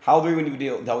we're how old were you when you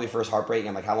dealt with your first heartbreak,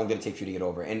 and like how long did it take for you to get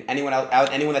over it? And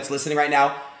anyone that's listening right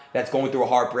now that's going through a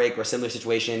heartbreak or a similar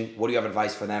situation, what do you have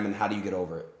advice for them, and how do you get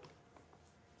over it?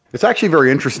 It's actually very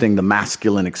interesting, the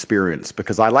masculine experience,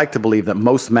 because I like to believe that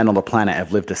most men on the planet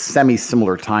have lived a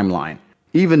semi-similar timeline.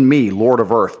 Even me, Lord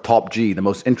of Earth, Top G, the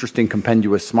most interesting,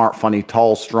 compendious, smart, funny,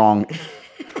 tall, strong,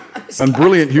 and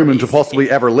brilliant human to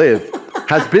possibly ever live,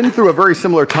 has been through a very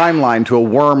similar timeline to a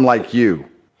worm like you.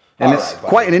 And it's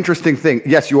quite an interesting thing.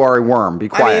 Yes, you are a worm. Be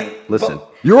quiet. Listen.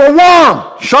 You're a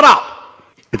worm! Shut up!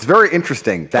 It's very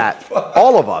interesting that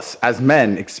all of us as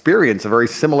men experience a very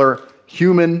similar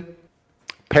human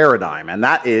paradigm. And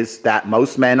that is that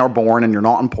most men are born and you're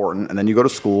not important. And then you go to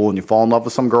school and you fall in love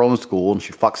with some girl in school and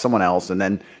she fucks someone else. And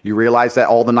then you realize that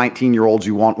all the 19-year-olds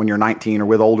you want when you're 19 are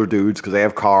with older dudes because they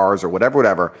have cars or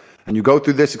whatever. And you go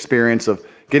through this experience of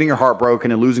getting your heart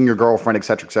broken and losing your girlfriend, et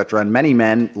cetera, and many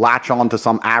men latch on to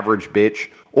some average bitch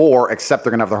or accept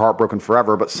they're going to have their heart broken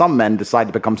forever. But some men decide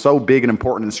to become so big and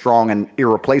important and strong and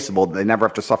irreplaceable that they never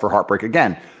have to suffer heartbreak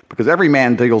again. Because every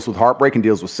man deals with heartbreak and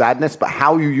deals with sadness, but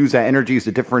how you use that energy is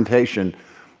the differentiator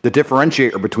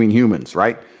between humans,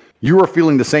 right? You are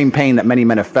feeling the same pain that many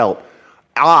men have felt.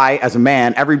 I, as a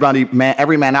man, every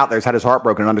man out there has had his heart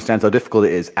broken and understands how difficult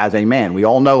it is as a man. We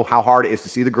all know how hard it is to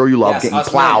see the girl you love getting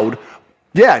plowed.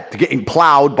 Yeah, to getting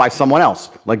plowed by someone else,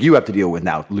 like you have to deal with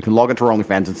now. You can log into her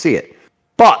OnlyFans and see it.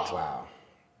 But, wow.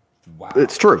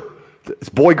 It's true. It's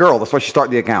boy, girl. That's why she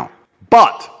started the account.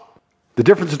 But the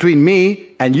difference between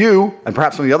me and you, and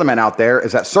perhaps some of the other men out there,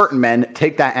 is that certain men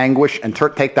take that anguish and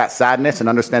take that sadness and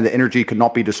understand that energy could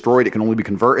not be destroyed. It can only be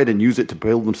converted and use it to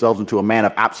build themselves into a man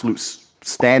of absolute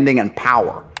standing and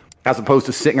power, as opposed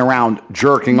to sitting around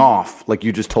jerking off like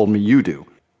you just told me you do.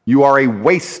 You are a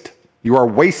waste. You are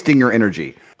wasting your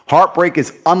energy. Heartbreak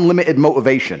is unlimited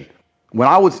motivation. If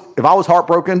I was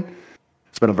heartbroken,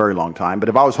 it's been a very long time, but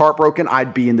if I was heartbroken,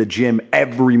 I'd be in the gym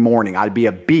every morning. I'd be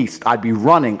a beast. I'd be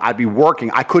running. I'd be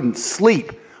working. I couldn't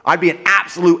sleep. I'd be an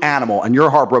absolute animal. And you're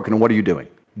heartbroken, and what are you doing?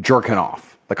 Jerking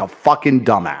off like a fucking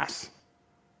dumbass.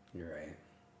 You're right.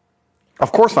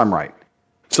 Of course I'm right.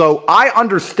 So I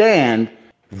understand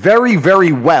very,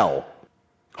 very well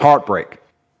heartbreak.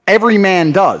 Every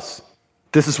man does.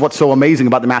 This is what's so amazing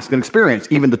about the masculine experience.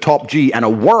 Even the Top G and a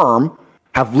worm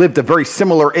have lived a very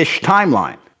similar-ish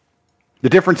timeline. The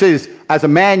difference is, as a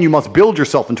man, you must build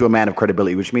yourself into a man of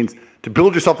credibility, which means to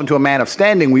build yourself into a man of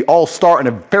standing, we all start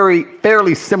in a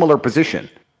fairly similar position.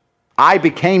 I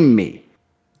became me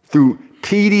through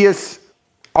tedious,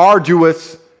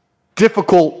 arduous,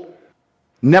 difficult,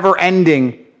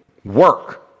 never-ending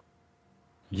work.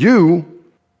 You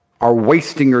are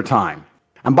wasting your time.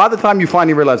 And by the time you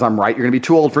finally realize I'm right, you're going to be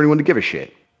too old for anyone to give a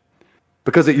shit.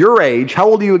 Because at your age, how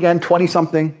old are you again?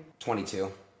 20-something?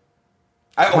 22.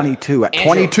 22. At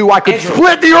 22, I could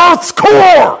split the Earth's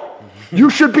core!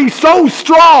 You should be so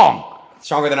strong!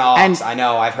 Stronger than all. And I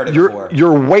know, I've heard it before.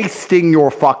 You're wasting your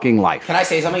fucking life. Can I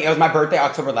say something? It was my birthday,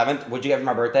 October 11th. Would you give me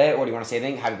my birthday? Or do you want to say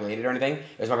anything? Happy belated or anything?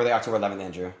 It was my birthday, October 11th,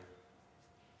 Andrew.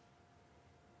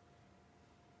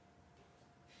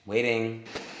 Waiting.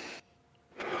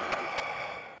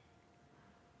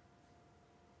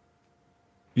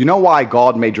 You know why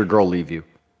God made your girl leave you?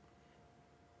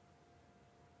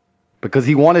 Because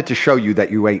he wanted to show you that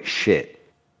you ain't shit.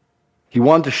 He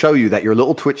wanted to show you that your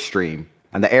little Twitch stream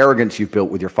and the arrogance you've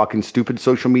built with your fucking stupid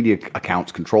social media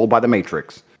accounts controlled by the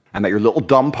Matrix, and that your little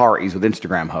dumb parties with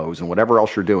Instagram hoes and whatever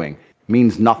else you're doing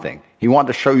means nothing. He wanted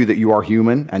to show you that you are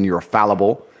human and you're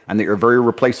fallible and that you're very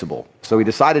replaceable. So he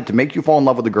decided to make you fall in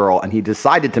love with a girl, and he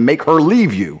decided to make her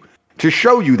leave you to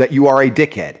show you that you are a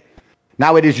dickhead.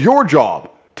 Now it is your job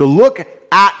to look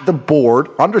at the board,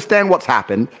 understand what's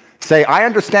happened, say, I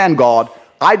understand, God,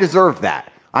 I deserve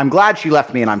that. I'm glad she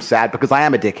left me and I'm sad because I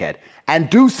am a dickhead. And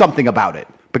do something about it.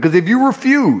 Because if you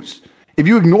refuse, if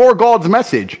you ignore God's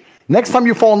message, next time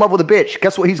you fall in love with a bitch,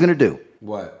 guess what he's going to do?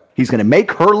 What? He's going to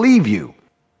make her leave you.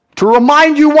 To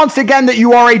remind you once again that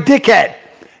you are a dickhead.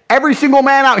 Every single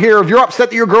man out here, if you're upset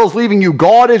that your girl's leaving you,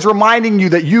 God is reminding you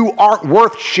that you aren't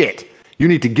worth shit. You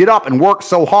need to get up and work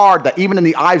so hard that even in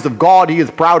the eyes of God, he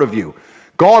is proud of you.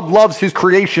 God loves his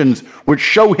creations, which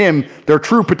show him their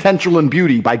true potential and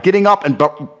beauty. By getting up and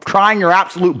trying your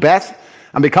absolute best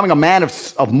and becoming a man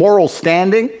of moral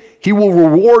standing, he will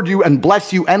reward you and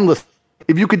bless you endlessly.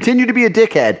 If you continue to be a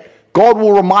dickhead, God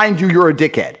will remind you you're a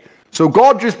dickhead. So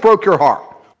God just broke your heart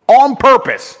on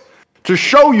purpose to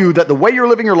show you that the way you're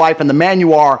living your life and the man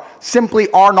you are simply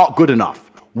are not good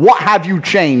enough. What have you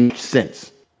changed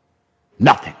since?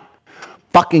 Nothing.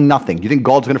 fucking nothing. You think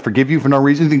God's going to forgive you for no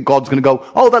reason? You think God's going to go,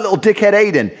 oh, that little dickhead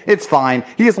Adin, it's fine.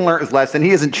 He hasn't learned his lesson. He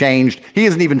hasn't changed. He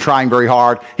isn't even trying very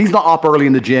hard. He's not up early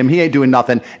in the gym. He ain't doing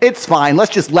nothing. It's fine.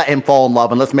 Let's just let him fall in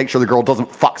love and let's make sure the girl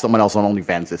doesn't fuck someone else on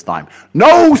OnlyFans this time.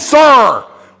 No, sir!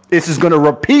 This is going to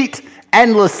repeat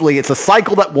endlessly. It's a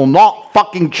cycle that will not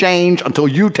fucking change until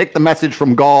you take the message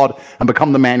from God and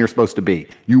become the man you're supposed to be.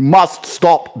 You must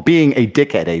stop being a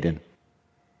dickhead, Adin.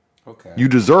 Okay. You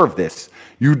deserve this.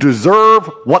 You deserve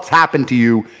what's happened to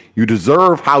you. You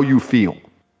deserve how you feel.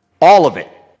 All of it.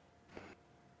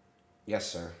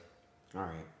 Yes, sir. All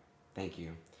right. Thank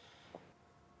you.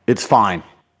 It's fine.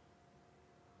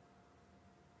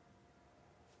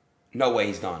 No way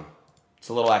he's done. It's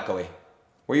a little echoey.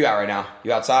 Where you at right now?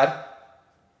 You outside?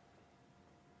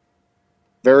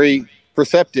 Very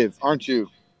perceptive, aren't you,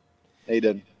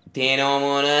 Adin? Crazy.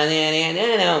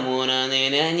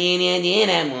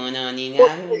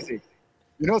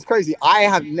 You know what's crazy? I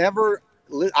have never.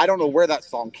 I don't know where that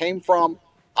song came from.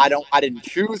 I didn't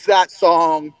choose that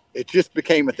song. It just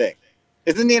became a thing.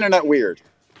 Isn't the internet weird?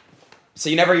 So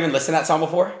you never even listened to that song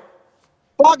before?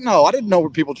 Fuck no! I didn't know where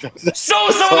people chose that.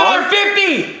 Sosa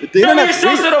 $1.50. The internet's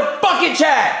Sosa weird. to fucking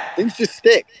chat. Things just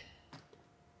stick.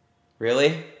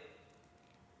 Really?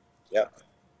 Yeah.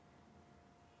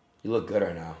 You look good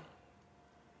right now.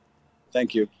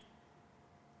 Thank you.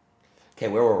 Okay,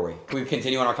 where were we? Can we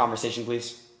continue on our conversation,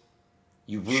 please?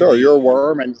 Sure, you're a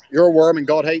worm, and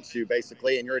God hates you,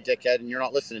 basically, and you're a dickhead, and you're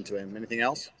not listening to him. Anything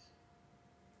else?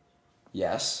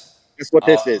 Yes. Guess what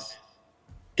this is?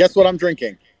 Guess what I'm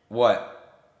drinking?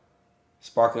 What?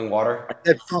 Sparkling water? I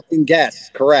said fucking guess.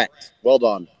 Correct. Well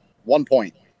done. 1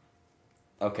 point.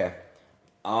 Okay.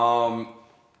 Can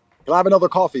I have another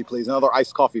coffee, please? Another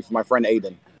iced coffee for my friend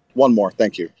Adin. One more,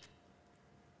 thank you.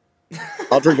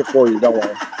 I'll drink it for you, don't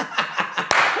worry.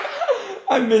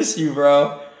 I miss you,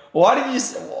 bro. Why did you...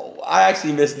 I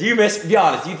actually miss... Do you miss... Be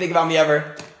honest. Do you think about me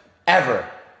ever? Ever?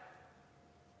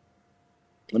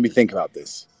 Let me think about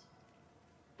this.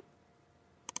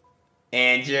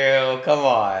 Andrew, come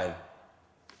on.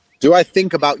 Do I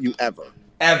think about you ever?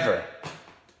 Ever?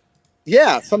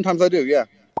 Yeah, sometimes I do, yeah.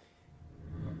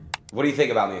 What do you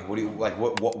think about me? What do you like?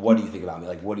 What do you think about me?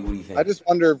 Like, what do you think? I just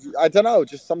wonder. I don't know.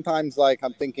 Just sometimes, like,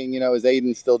 I'm thinking, is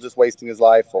Adin still just wasting his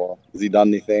life, or has he done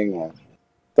anything? Or I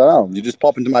don't know. You just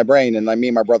pop into my brain, and me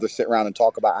and my brother sit around and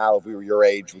talk about how if we were your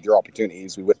age with your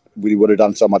opportunities, we would have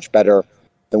done so much better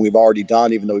than we've already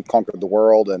done, even though we've conquered the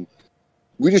world. And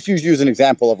we just use you as an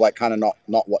example of like kind of not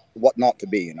what not to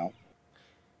be,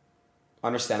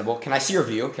 Understandable. Can I see your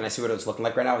view? Can I see what it's looking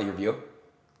like right now with your view?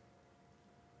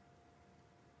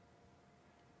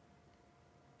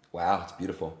 Wow, it's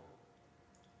beautiful.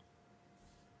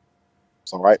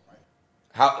 It's all right.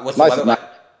 What's the weather like?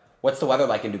 What's the weather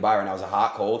like in Dubai right now? Is it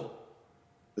hot, cold?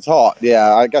 It's hot.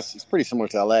 Yeah, I guess it's pretty similar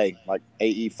to LA, like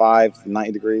 85,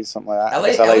 90 degrees, something like that. LA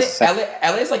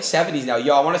is like 70s now.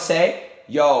 Yo, I want to say,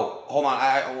 hold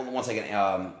on. 1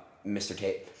 second, Mr.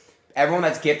 Tate. Everyone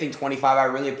that's gifting 25, I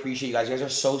really appreciate you guys. You guys are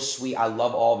so sweet. I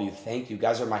love all of you. Thank you. You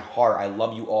guys are my heart. I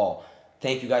love you all.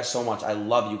 Thank you guys so much. I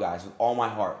love you guys with all my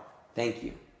heart. Thank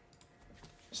you.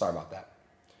 Sorry about that.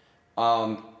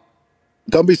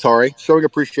 Don't be sorry. Showing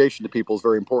appreciation to people is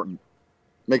very important.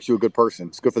 Makes you a good person.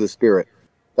 It's good for the spirit.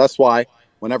 That's why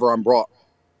whenever I'm brought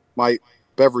my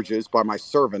beverages by my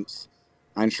servants,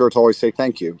 I ensure to always say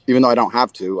thank you. Even though I don't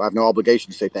have to, I have no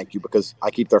obligation to say thank you because I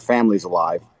keep their families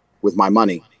alive with my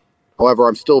money. However,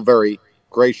 I'm still very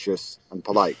gracious and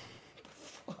polite.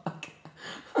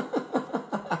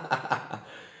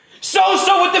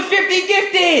 Sosa with the 50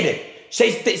 gifted!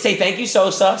 Say thank you,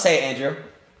 Sosa. Say it, Andrew.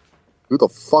 Who the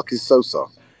fuck is Sosa?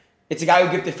 It's a guy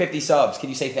who gifted 50 subs. Can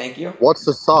you say thank you? What's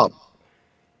the sub?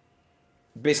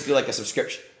 Basically like a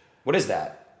subscription. What is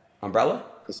that? Umbrella?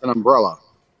 It's an umbrella.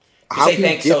 Say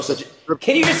thanks, Sosa.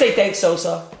 Can you just say thanks,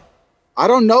 Sosa? I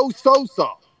don't know Sosa.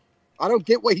 I don't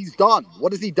get what he's done.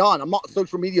 What has he done? I'm not a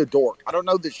social media dork. I don't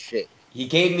know this shit. He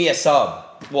gave me a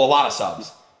sub. Well, a lot of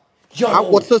subs. Yo.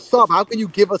 What's a sub? How can you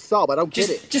give a sub? I don't get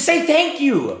it. Just say thank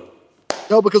you.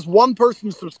 No, because one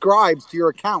person subscribes to your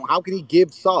account. How can he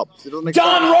give subs? It doesn't make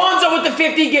Don sense. Ronzo with the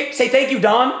 50 gift. Say thank you,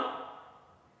 Don.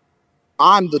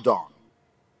 I'm the Don.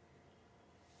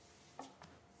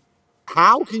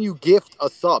 How can you gift a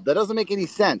sub? That doesn't make any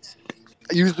sense.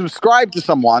 You subscribe to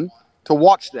someone to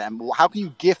watch them. How can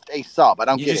you gift a sub? I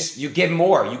don't get it. You give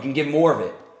more. You can give more of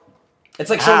it. It's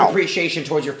like showing appreciation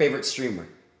towards your favorite streamer.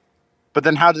 But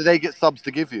then how do they get subs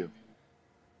to give you?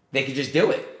 They could just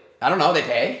do it. I don't know. They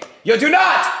pay. Yo, do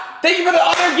not. Thank you for the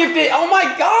other gifted. Oh my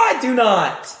God, do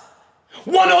not.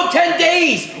 10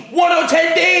 days.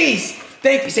 10 days.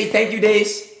 Thank you. Say thank you,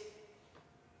 days.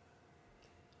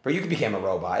 Bro, you became a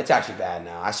robot. It's actually bad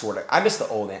now. I swear to... I miss the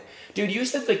old... Dude, you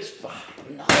used to like...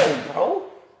 No, bro.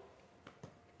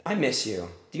 I miss you.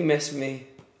 Do you miss me?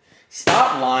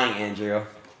 Stop lying, Andrew.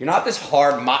 You're not this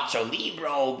hard macho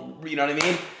Libro. You know what I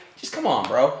mean? Just come on,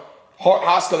 bro.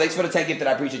 Hosco, thanks for the 10 gift that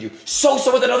I appreciate you.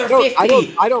 Sosa with another 50.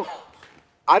 I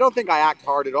don't think I act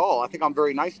hard at all. I think I'm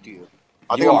very nice to you.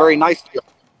 I'm very nice to you.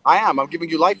 I am. I'm giving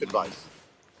you life advice.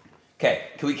 Okay,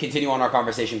 can we continue on our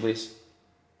conversation, please?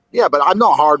 Yeah, but I'm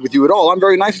not hard with you at all. I'm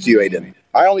very nice to you, Adin.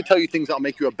 I only tell you things that'll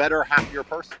make you a better, happier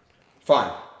person.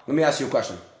 Fine. Let me ask you a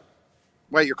question.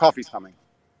 Wait, your coffee's coming.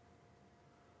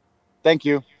 Thank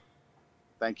you.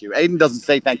 Thank you. Adin doesn't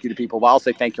say thank you to people, but I'll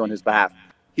say thank you on his behalf.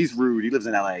 He's rude. He lives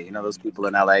in L.A. You know, those people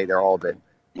in L.A., they're all a bit...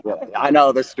 Yeah, I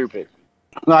know, they're stupid.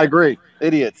 I agree.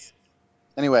 Idiots.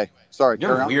 Anyway, sorry.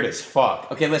 You're weird as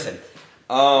fuck. Okay, listen.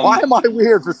 Why am I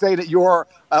weird for saying that you're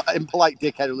an impolite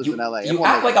dickhead who lives in L.A.? You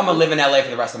act like I'm going to live in L.A. for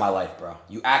the rest of my life, bro.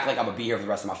 You act like I'm going to be here for the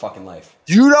rest of my fucking life.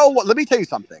 You know what? Let me tell you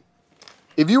something.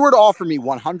 If you were to offer me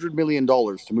 $100 million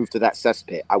to move to that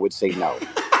cesspit, I would say no.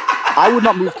 I would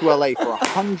not move to L.A. for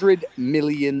 $100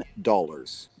 million.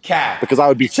 Cat. Because I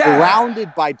would be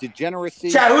surrounded by degeneracy.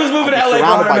 Chad, who's moving to L.A. for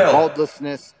surrounded by $100 million?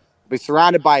 godlessness. I'd be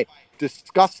surrounded by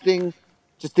disgusting,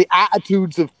 just the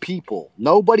attitudes of people.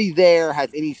 Nobody there has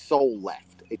any soul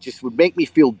left. It just would make me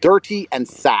feel dirty and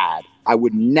sad. I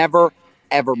would never,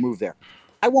 ever move there.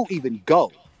 I won't even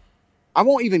go.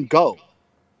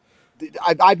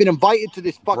 I've been invited to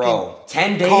this fucking... Bro,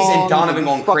 10 days and Donovan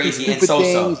going crazy and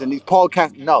Sosa. And these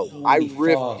podcasts. No, Holy I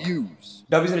fuck. refuse.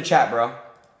 W's in the chat, bro.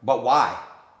 But why?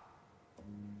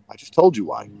 I just told you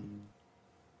why.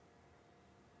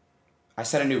 I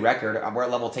set a new record. We're at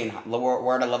level 10.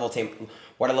 We're at a level 10.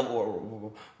 We're at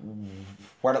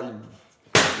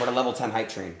a level 10 hype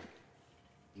train.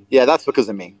 Yeah, that's because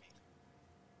of me.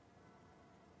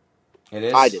 It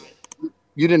is? I did it.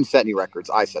 You didn't set any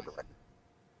records. I set the record.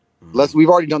 We've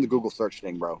already done the Google search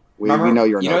thing, bro. We know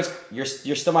you're. You're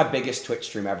still my biggest Twitch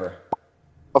stream ever.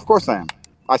 Of course I am.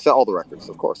 I set all the records.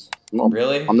 Of course. Normal.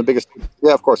 Really? I'm the biggest.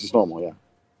 Yeah, of course it's normal. Yeah,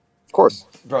 of course.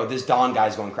 Bro, this Don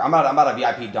guy's going crazy. I'm about a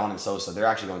VIP Don and Sosa. They're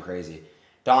actually going crazy.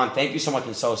 Don, thank you so much,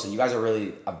 and Sosa. You guys are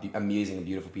really amazing and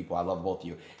beautiful people. I love both of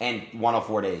you. And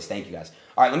 104 days. Thank you guys.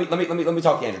 All right, let me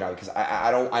talk to Andrew now because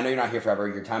I know you're not here forever.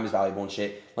 Your time is valuable and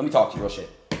shit. Let me talk to you real shit.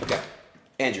 Okay,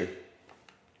 Andrew.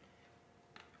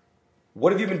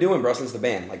 What have you been doing, bro, since the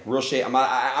ban? Like, real shit. I'm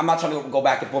not trying to go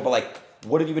back and forth, but, like,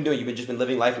 what have you been doing? You've just been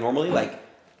living life normally? Like,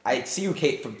 I see you,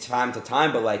 Kate, from time to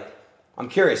time, but, like, I'm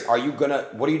curious. What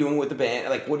are you doing with the ban?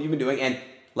 Like, what have you been doing? And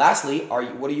lastly,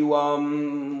 when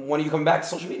are you coming back to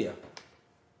social media?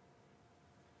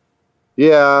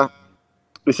 Yeah.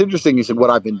 It's interesting you said what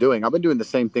I've been doing. I've been doing the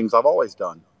same things I've always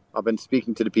done. I've been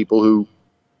speaking to the people who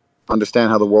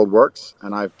understand how the world works,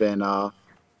 and I've been,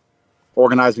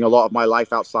 organizing a lot of my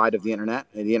life outside of the internet.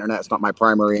 And the internet is not my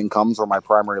primary incomes or my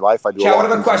primary life. I do Chat, a lot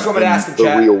what of question I'm in gonna ask in the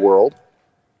chat? real world.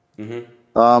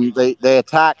 Mm-hmm. They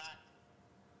attacked.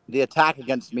 The attack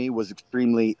against me was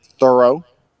extremely thorough.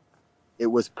 It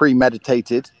was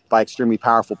premeditated by extremely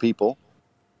powerful people.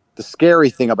 The scary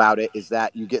thing about it is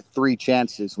that you get 3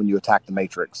 chances when you attack the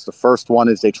Matrix. The first one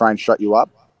is they try and shut you up.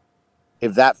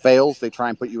 If that fails, they try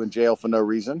and put you in jail for no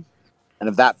reason. And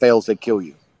if that fails, they kill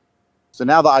you. So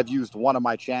now that I've used one of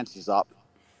my chances up,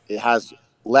 it has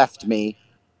left me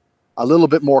a little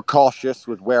bit more cautious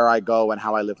with where I go and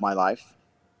how I live my life.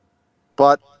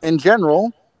 But in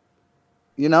general,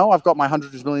 you know, I've got my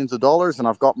hundreds of millions of dollars, and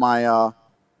I've got my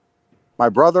my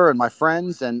brother and my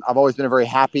friends, and I've always been a very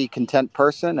happy, content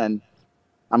person. And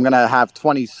I'm going to have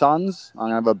 20 sons. I'm going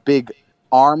to have a big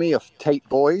army of Tate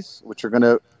boys, which are going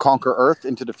to conquer Earth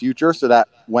into the future, so that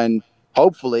when,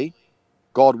 hopefully,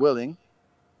 God willing,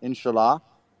 inshallah,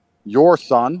 your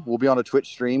son will be on a Twitch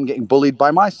stream getting bullied by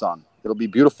my son. It'll be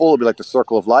beautiful. It'll be like the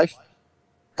circle of life.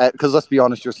 Because let's be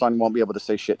honest, your son won't be able to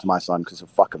say shit to my son because he'll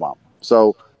fuck him up.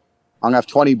 So I'm going to have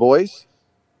 20 boys,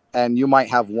 and you might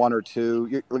have 1 or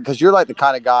 2. Because you're like the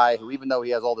kind of guy who, even though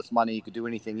he has all this money, he could do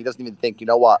anything. He doesn't even think, you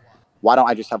know what? Why don't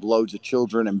I just have loads of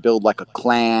children and build like a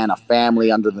clan, a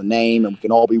family under the name, and we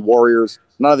can all be warriors?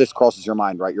 None of this crosses your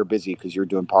mind, right? You're busy because you're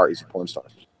doing parties with porn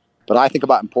stars. But I think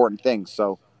about important things.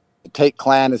 So the Tate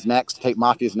clan is next. Tate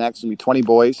Mafia is next. It's going to be 20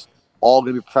 boys, all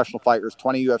going to be professional fighters,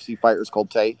 20 UFC fighters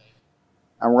called Tate.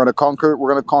 And we're going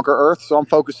to conquer Earth. So I'm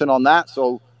focusing on that.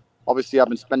 So obviously I've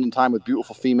been spending time with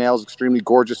beautiful females, extremely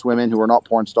gorgeous women who are not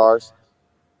porn stars,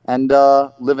 and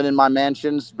living in my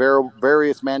mansions,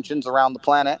 various mansions around the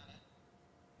planet.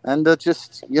 And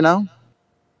just, you know,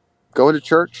 going to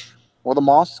church or the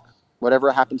mosque, whatever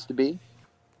it happens to be,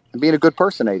 and being a good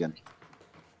person, Adin.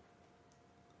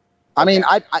 I mean,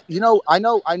 I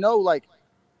know, like,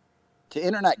 to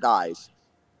internet guys,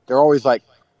 they're always like,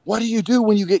 what do you do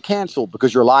when you get canceled?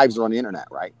 Because your lives are on the internet,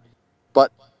 right?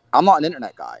 But I'm not an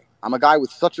internet guy. I'm a guy with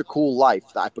such a cool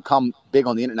life that I've become big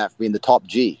on the internet for being the top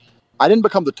G. I didn't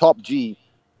become the top G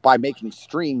by making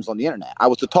streams on the internet. I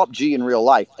was the top G in real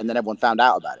life, and then everyone found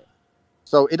out about it.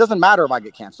 So it doesn't matter if I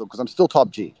get canceled because I'm still top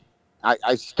G.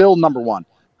 I still number one.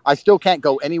 I still can't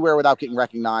go anywhere without getting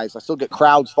recognized. I still get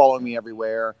crowds following me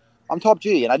everywhere. I'm top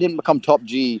G, and I didn't become top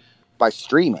G by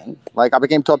streaming. Like, I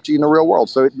became top G in the real world.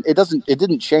 So it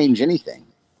didn't change anything.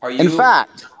 Are you? In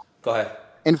fact, go ahead.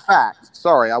 In fact,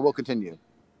 sorry, I will continue.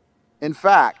 In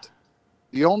fact,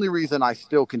 the only reason I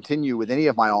still continue with any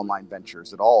of my online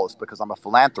ventures at all is because I'm a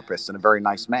philanthropist and a very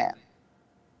nice man.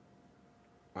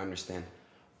 I understand.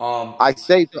 I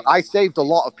saved a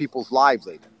lot of people's lives,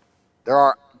 Adin. There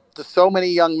are so many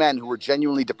young men who were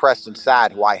genuinely depressed and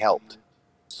sad who I helped.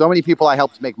 So many people I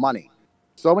helped make money.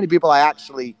 So many people I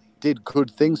actually did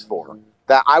good things for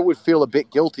that I would feel a bit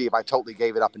guilty if I totally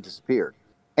gave it up and disappeared.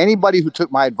 Anybody who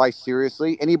took my advice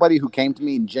seriously, anybody who came to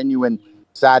me in genuine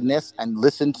sadness and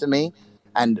listened to me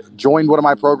and joined one of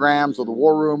my programs or the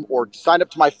War Room or signed up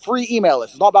to my free email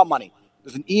list. It's not about money.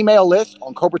 There's an email list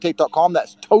on CobraTate.com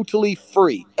that's totally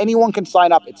free. Anyone can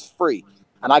sign up. It's free.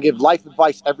 And I give life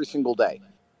advice every single day.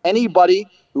 Anybody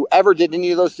who ever did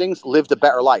any of those things lived a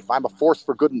better life. I'm a force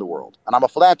for good in the world. And I'm a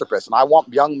philanthropist. And I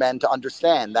want young men to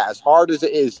understand that as hard as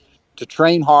it is to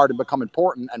train hard and become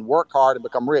important and work hard and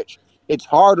become rich, it's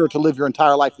harder to live your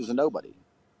entire life as a nobody.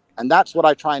 And that's what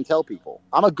I try and tell people.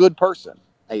 I'm a good person,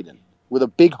 Adin, with a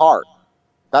big heart.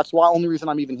 That's the only reason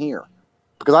I'm even here.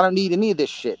 Because I don't need any of this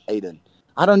shit, Adin.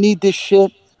 I don't need this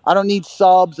shit. I don't need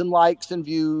subs and likes and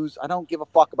views. I don't give a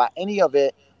fuck about any of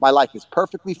it. My life is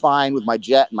perfectly fine with my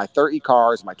jet and my 30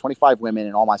 cars, my 25 women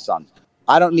and all my sons.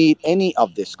 I don't need any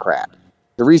of this crap.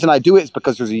 The reason I do it is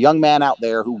because there's a young man out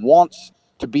there who wants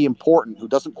to be important, who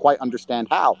doesn't quite understand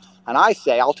how. And I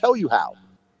say, I'll tell you how.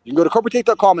 You can go to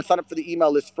CobraTate.com and sign up for the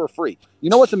email list for free.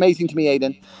 You know what's amazing to me,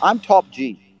 Adin? I'm top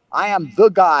G. I am the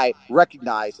guy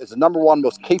recognized as the number one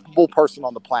most capable person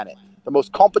on the planet, the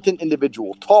most competent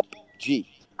individual, top G.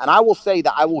 And I will say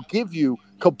that I will give you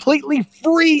completely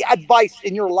free advice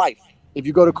in your life if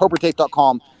you go to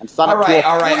CobraTate.com and sign up for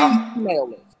a free email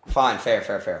list. Fine,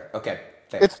 fair. Okay,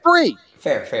 fair. It's free.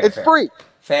 Fair. It's free.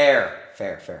 Fair.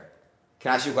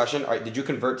 Can I ask you a question? All right, did you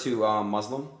convert to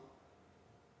Muslim?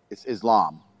 It's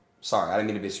Islam. Sorry, I didn't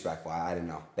mean to be disrespectful. I didn't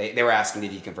know. They were asking,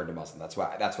 did you convert to Muslim? That's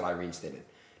what I reinstated.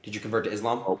 Did you convert to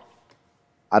Islam? Oh.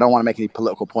 I don't want to make any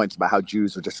political points about how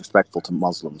Jews are disrespectful to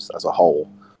Muslims as a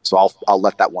whole. So I'll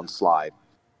let that one slide.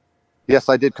 Yes,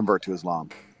 I did convert to Islam.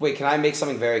 Wait, can I make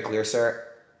something very clear, sir?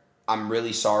 I'm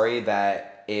really sorry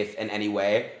that if in any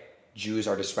way Jews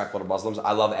are disrespectful to Muslims.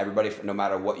 I love everybody, no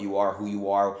matter what you are, who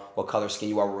you are, what color skin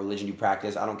you are, what religion you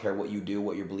practice. I don't care what you do,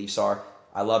 what your beliefs are.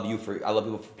 I love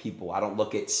people for people. I don't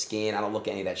look at skin. I don't look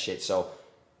at any of that shit. So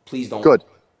please don't. Good.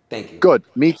 Thank you. Good.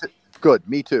 Me too. Good.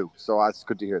 Me too. So it's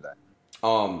good to hear that.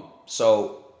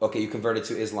 So okay, you converted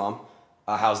to Islam.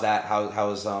 How's that?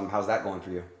 How's that going for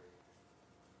you?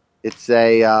 It's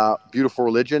a beautiful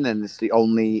religion, and it's the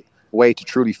only way to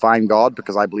truly find God,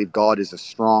 because I believe God is a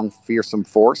strong, fearsome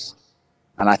force.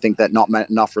 And I think that not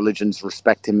enough religions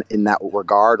respect him in that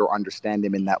regard or understand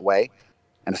him in that way.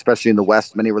 And especially in the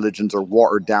West, many religions are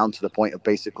watered down to the point of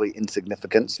basically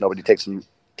insignificance. Nobody takes them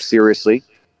seriously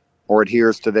or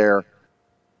adheres to their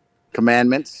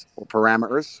commandments or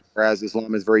parameters, whereas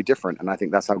Islam is very different. And I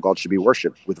think that's how God should be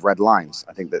worshipped, with red lines.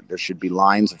 I think that there should be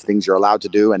lines of things you're allowed to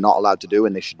do and not allowed to do,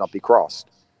 and they should not be crossed.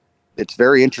 It's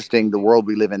very interesting, the world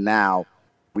we live in now.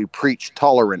 We preach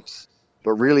tolerance,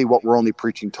 but really what we're only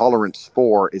preaching tolerance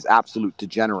for is absolute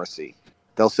degeneracy.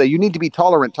 They'll say, you need to be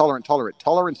tolerant.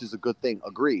 Tolerance is a good thing,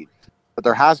 agreed. But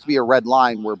there has to be a red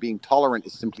line where being tolerant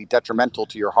is simply detrimental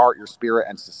to your heart, your spirit,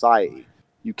 and society.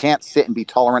 You can't sit and be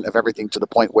tolerant of everything to the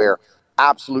point where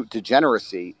absolute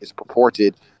degeneracy is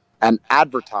purported and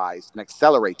advertised and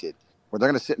accelerated, where they're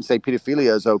going to sit and say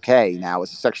pedophilia is okay now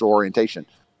as a sexual orientation.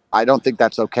 I don't think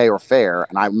that's okay or fair,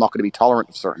 and I'm not going to be tolerant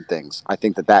of certain things. I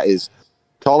think that is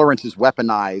tolerance is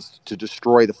weaponized to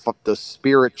destroy the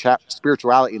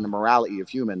spirituality and the morality of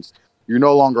humans. You're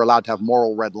no longer allowed to have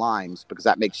moral red lines, because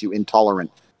that makes you intolerant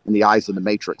in the eyes of the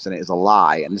Matrix, and it is a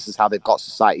lie. And this is how they've got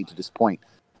society to this point.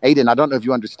 Adin, I don't know if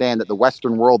you understand that the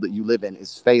Western world that you live in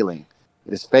is failing.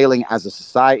 It is failing as a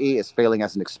society. It's failing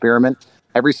as an experiment.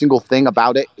 Every single thing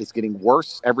about it is getting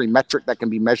worse. Every metric that can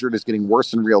be measured is getting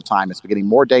worse in real time. It's getting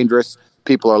more dangerous.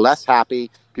 People are less happy.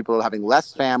 People are having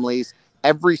less families.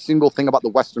 Every single thing about the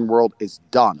Western world is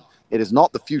done. It is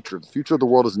not the future. The future of the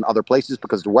world is in other places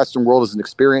because the Western world is an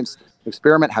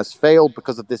experiment has failed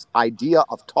because of this idea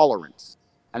of tolerance.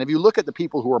 And if you look at the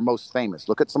people who are most famous,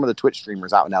 look at some of the Twitch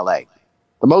streamers out in LA.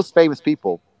 The most famous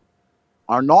people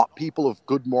are not people of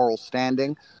good moral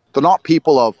standing. They're not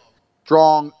people of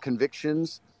strong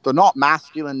convictions. They're not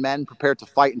masculine men prepared to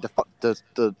fight and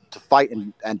to fight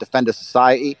and defend a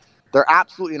society. They're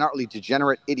absolutely and utterly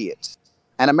degenerate idiots.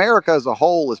 And America as a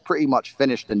whole is pretty much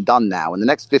finished and done now. In the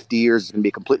next 50 years, it's going to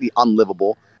be completely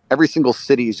unlivable. Every single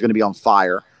city is going to be on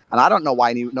fire. And I don't know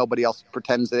why nobody else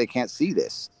pretends that they can't see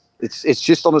this. It's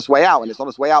just on its way out. And it's on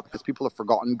its way out because people have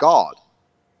forgotten God.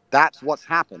 That's what's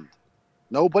happened.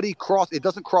 It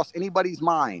doesn't cross anybody's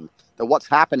mind that what's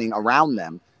happening around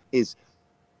them is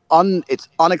it's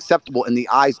unacceptable in the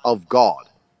eyes of God.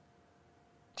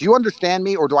 Do you understand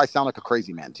me, or do I sound like a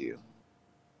crazy man to you?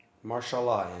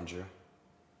 Mashallah, Andrew.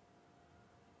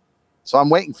 So I'm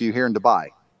waiting for you here in Dubai.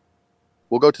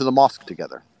 We'll go to the mosque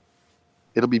together.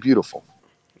 It'll be beautiful.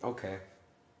 Okay.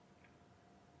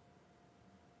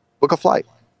 Book a flight.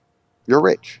 You're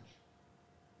rich.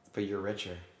 But you're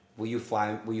richer. Will you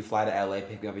fly to LA,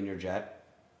 pick me up in your jet?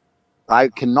 I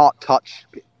cannot touch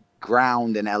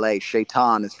ground in LA.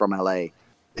 Shaitan is from LA.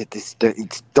 It's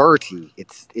dirty.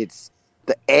 It's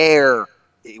the air.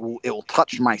 It will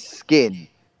touch my skin.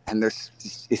 And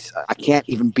I can't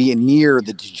even be near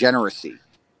the degeneracy.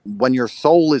 When your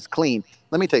soul is clean,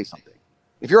 let me tell you something.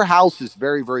 If your house is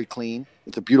very, very clean,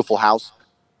 it's a beautiful house,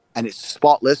 and it's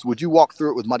spotless, would you walk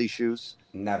through it with muddy shoes?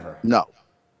 Never. No.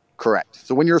 Correct.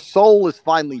 So when your soul is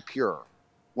finally pure,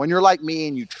 when you're like me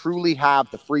and you truly have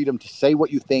the freedom to say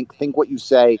what you think what you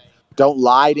say, don't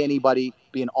lie to anybody,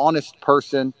 be an honest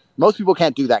person. Most people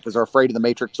can't do that because they're afraid of the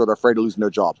matrix or they're afraid of losing their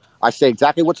job. I say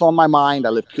exactly what's on my mind. I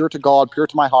live pure to God, pure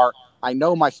to my heart. I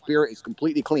know my spirit is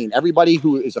completely clean. Everybody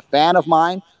who is a fan of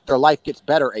mine, their life gets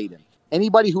better, Adin.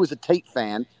 Anybody who is a Tate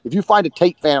fan, if you find a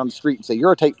Tate fan on the street and say,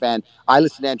 you're a Tate fan, I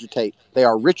listen to Andrew Tate. They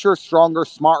are richer, stronger,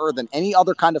 smarter than any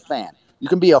other kind of fan. You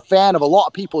can be a fan of a lot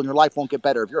of people and your life won't get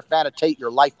better. If you're a fan of Tate,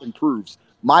 your life improves.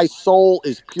 My soul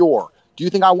is pure. Do you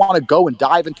think I want to go and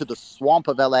dive into the swamp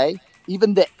of LA?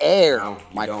 Even the air,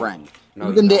 my friend,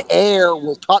 even the air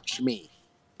will touch me.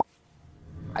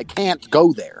 I can't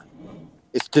go there.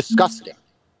 It's disgusting.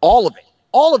 All of it.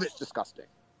 All of it's disgusting.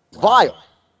 It's vile.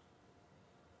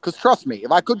 Because trust me,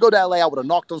 if I could go to LA, I would have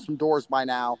knocked on some doors by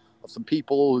now of some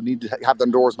people who need to have their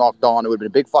doors knocked on. It would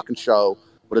have been a big fucking show.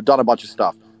 Would have done a bunch of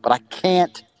stuff. But I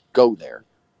can't go there.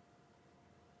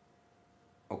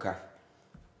 Okay.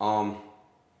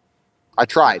 I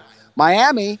tried.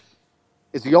 Miami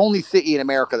is the only city in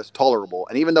America that's tolerable.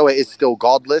 And even though it is still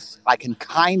godless, I can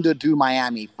kind of do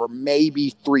Miami for maybe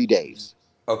 3 days.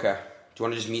 Okay. Do you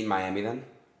want to just meet in Miami then?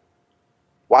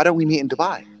 Why don't we meet in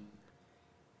Dubai?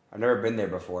 I've never been there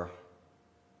before.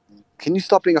 Can you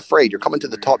stop being afraid? You're coming to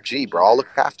the top G, bro. I'll look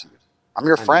after you. I'm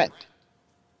your friend.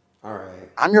 All right.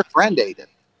 I'm your friend, Adin.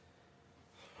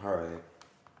 All right.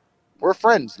 We're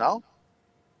friends, no?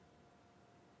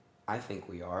 I think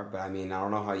we are, but I mean, I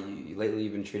don't know how lately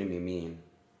you've been treating me mean.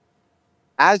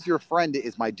 As your friend, it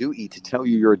is my duty to tell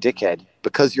you you're a dickhead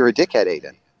because you're a dickhead,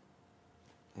 Adin.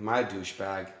 Am I a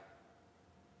douchebag?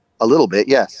 A little bit,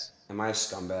 yes. Am I a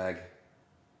scumbag?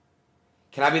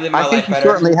 Can I be living my life better?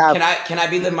 Certainly have, can I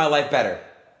be living my life better?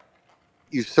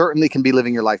 You certainly can be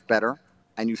living your life better,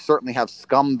 and you certainly have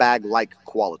scumbag-like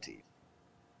quality.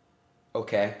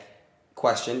 Okay.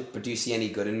 Question, but do you see any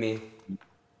good in me?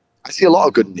 I see a lot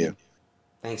of good in you.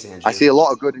 Thanks, Andrew. I see a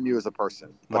lot of good in you as a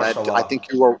person, but I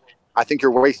think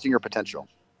you're wasting your potential.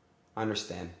 I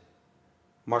understand.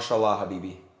 Mashallah,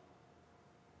 Habibi.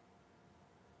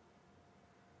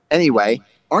 Anyway,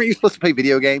 aren't you supposed to play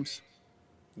video games?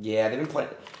 Yeah, they've been playing.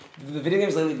 The video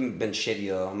games lately have been shitty,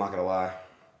 though. I'm not gonna lie.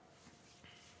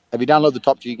 Have you downloaded the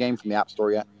Top G game from the App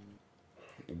Store yet?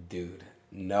 Dude,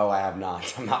 no, I have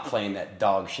not. I'm not playing that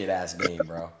dog shit ass game,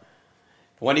 bro.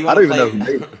 When do you want to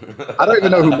play? I don't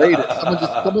even know who made it.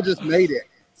 Someone just made it.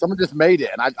 Someone just made it,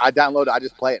 and I downloaded it. I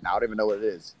just play it now. I don't even know what it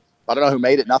is. I don't know who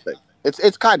made it. Nothing.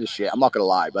 It's kind of shit. I'm not gonna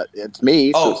lie, but it's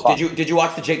me. Oh, so did you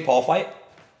watch the Jake Paul fight?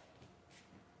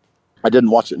 I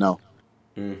didn't watch it. No.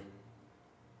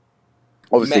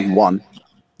 Obviously, he won.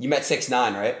 You met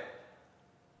 6ix9ine, right?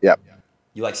 Yep.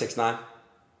 You like 6ix9ine?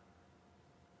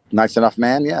 Nice enough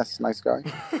man. Yes, nice guy.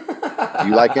 Do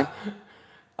you like him?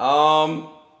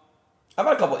 I've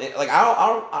had a couple. Like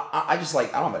I just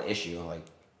like I don't have an issue. Like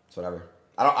it's whatever.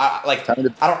 I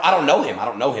don't know him. I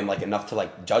don't know him like enough to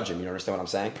like judge him. You understand what I'm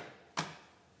saying?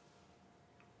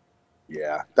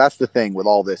 Yeah, that's the thing with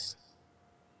all this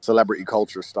celebrity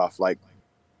culture stuff. Like,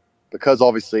 because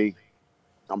obviously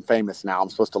I'm famous now. I'm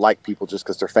supposed to like people just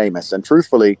because they're famous. And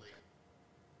truthfully,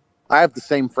 I have the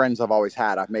same friends I've always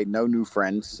had. I've made no new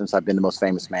friends since I've been the most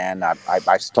famous man. I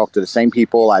talk to the same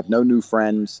people. I have no new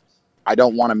friends. I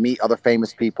don't want to meet other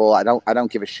famous people. I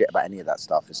don't give a shit about any of that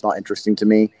stuff. It's not interesting to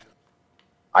me.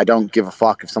 I don't give a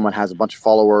fuck if someone has a bunch of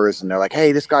followers and they're like,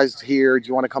 hey, this guy's here. Do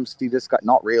you want to come see this guy?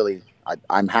 Not really.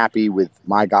 I'm happy with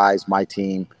my guys, my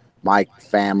team, my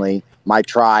family, my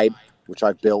tribe, which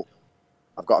I've built.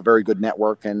 I've got a very good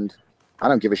network, and I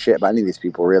don't give a shit about any of these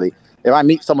people, really. If I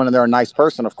meet someone and they're a nice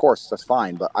person, of course, that's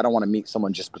fine. But I don't want to meet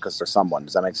someone just because they're someone.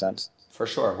 Does that make sense? For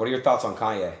sure. What are your thoughts on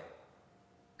Kanye?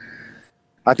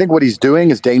 I think what he's doing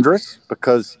is dangerous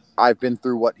because I've been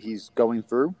through what he's going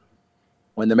through.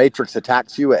 When the Matrix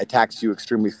attacks you, it attacks you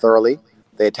extremely thoroughly.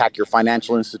 They attack your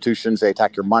financial institutions. They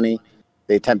attack your money.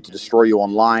 They attempt to destroy you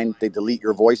online. They delete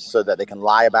your voice so that they can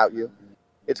lie about you.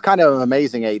 It's kind of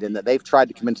amazing, Adin, that they've tried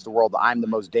to convince the world that I'm the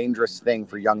most dangerous thing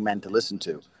for young men to listen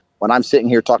to. When I'm sitting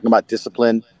here talking about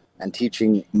discipline and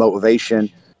teaching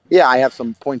motivation, yeah, I have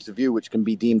some points of view which can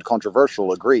be deemed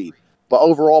controversial, agreed. But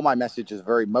overall, my message is a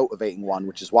very motivating one,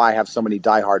 which is why I have so many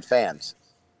diehard fans.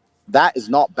 That is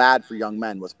not bad for young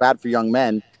men. What's bad for young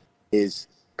men is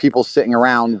people sitting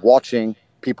around watching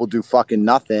people do fucking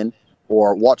nothing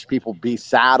or watch people be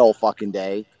sad all fucking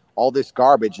day, all this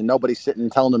garbage, and nobody's sitting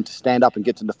and telling them to stand up and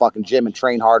get to the fucking gym and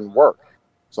train hard and work.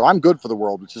 So I'm good for the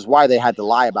world, which is why they had to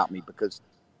lie about me, because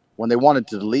when they wanted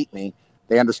to delete me,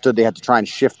 they understood they had to try and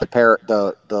shift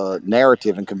the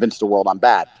narrative and convince the world I'm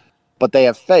bad. But they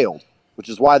have failed, which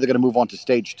is why they're going to move on to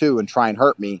stage 2 and try and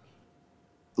hurt me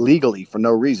legally for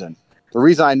no reason. The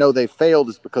reason I know they failed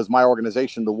is because my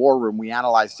organization, the War Room, we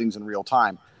analyze things in real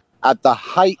time. At the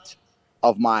height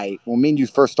of when me and you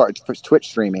first started Twitch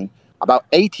streaming, about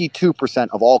 82%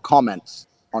 of all comments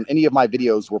on any of my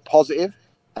videos were positive,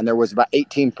 and there was about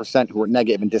 18% who were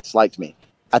negative and disliked me.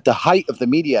 At the height of the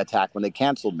media attack, when they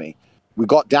canceled me, we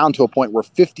got down to a point where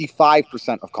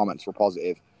 55% of comments were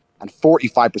positive and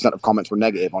 45% of comments were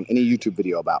negative on any YouTube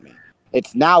video about me.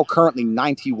 It's now currently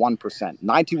 91%.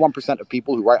 91% of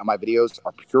people who write on my videos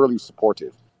are purely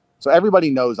supportive. So everybody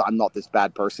knows I'm not this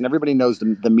bad person. Everybody knows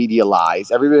the media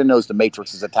lies. Everybody knows the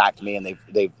Matrix has attacked me and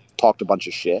they've talked a bunch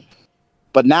of shit.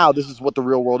 But now this is what the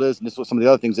real world is, and this is what some of the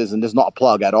other things is, and this is not a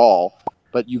plug at all.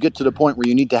 But you get to the point where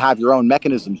you need to have your own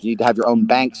mechanisms. You need to have your own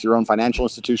banks, your own financial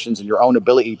institutions, and your own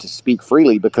ability to speak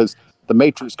freely, because the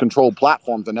Matrix-controlled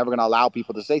platforms are never going to allow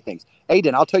people to say things.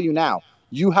 Adin, I'll tell you now,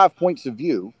 you have points of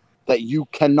view that you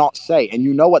cannot say, and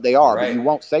you know what they are, right. But you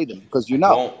won't say them because you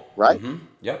know, right? Mm-hmm.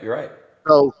 Yep, you're right.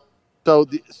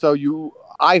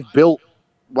 I've built,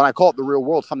 when I call it the real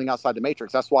world, something outside the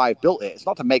Matrix. That's why I've built it. It's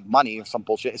not to make money or some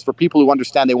bullshit. It's for people who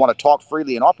understand they want to talk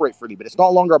freely and operate freely, but it's no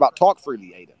longer about talk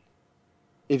freely, Adin.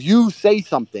 If you say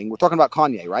something, we're talking about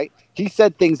Kanye, right? He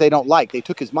said things they don't like. They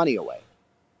took his money away.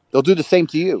 They'll do the same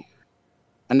to you.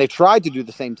 And they tried to do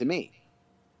the same to me.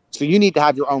 So you need to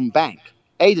have your own bank.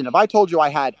 Adin, if I told you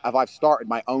I've started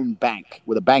my own bank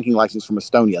with a banking license from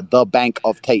Estonia, the Bank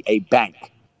of Tate, a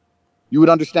bank, you would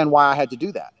understand why I had to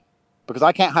do that. Because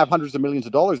I can't have hundreds of millions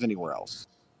of dollars anywhere else.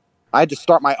 I had to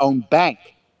start my own bank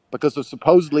because of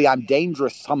supposedly I'm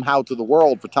dangerous somehow to the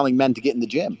world for telling men to get in the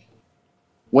gym.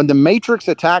 When the Matrix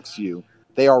attacks you,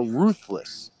 they are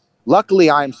ruthless. Luckily,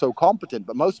 I am so competent,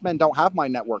 but most men don't have my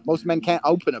network. Most men can't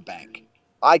open a bank.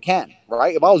 I can,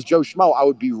 right? If I was Joe Schmo, I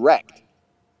would be wrecked.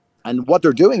 And what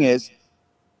they're doing is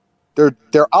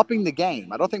they're upping the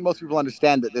game. I don't think most people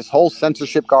understand that this whole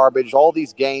censorship garbage, all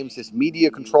these games, this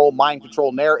media control, mind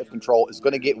control, narrative control is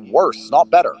going to get worse, not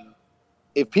better.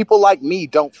 If people like me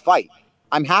don't fight,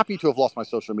 I'm happy to have lost my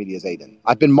social medias, Adin.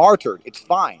 I've been martyred. It's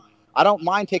fine. I don't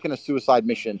mind taking a suicide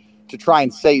mission to try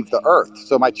and save the earth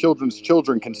so my children's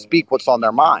children can speak what's on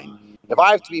their mind. If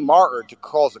I have to be martyred to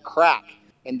cause a crack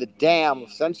in the dam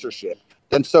of censorship,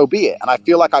 then so be it. And I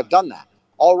feel like I've done that.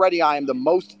 Already, I am the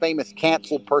most famous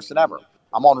canceled person ever.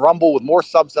 I'm on Rumble with more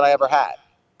subs than I ever had.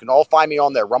 You can all find me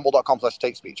on there,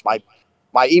 rumble.com/TateSpeech.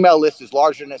 My email list is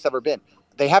larger than it's ever been.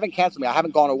 They haven't canceled me. I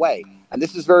haven't gone away. And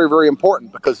this is very, very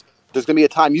important because there's going to be a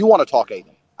time you want to talk, Adin.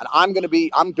 And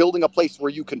I'm building a place where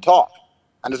you can talk.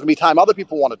 And there's going to be time other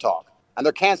people want to talk. And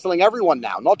they're canceling everyone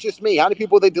now, not just me. How many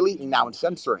people are they deleting now and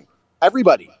censoring?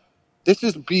 Everybody. This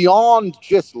is beyond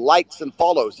just likes and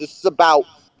follows. This is about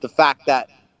the fact that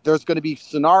there's going to be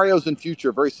scenarios in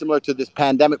future very similar to this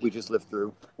pandemic we just lived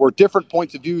through, where different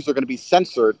points of views are going to be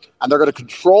censored and they're going to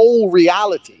control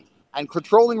reality. And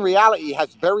controlling reality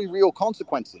has very real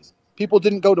consequences. People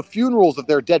didn't go to funerals of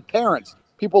their dead parents.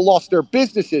 People lost their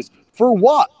businesses. For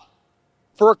what?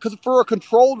 For a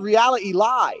controlled reality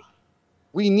lie.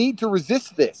 We need to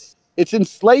resist this. It's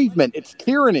enslavement. It's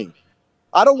tyranny.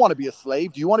 I don't want to be a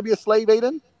slave. Do you want to be a slave,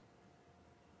 Adin?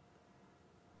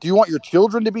 Do you want your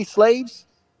children to be slaves?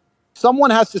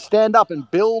 Someone has to stand up and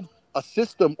build a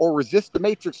system or resist the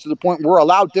matrix to the point where we're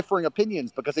allowed differing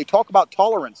opinions, because they talk about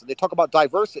tolerance and they talk about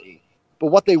diversity. But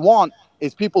what they want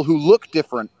is people who look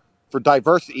different for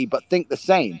diversity but think the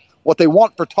same. What they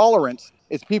want for tolerance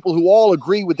is people who all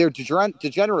agree with their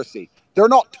degeneracy. They're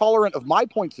not tolerant of my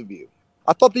points of view.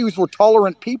 I thought these were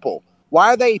tolerant people.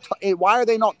 Why are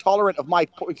they not tolerant of my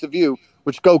points of view,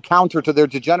 which go counter to their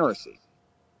degeneracy?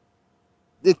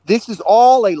 This is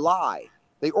all a lie.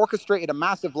 They orchestrated a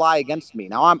massive lie against me.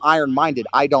 Now, I'm iron-minded.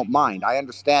 I don't mind. I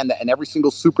understand that in every single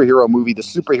superhero movie, the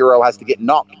superhero has to get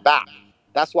knocked back.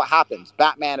 That's what happens.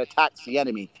 Batman attacks the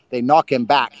enemy. They knock him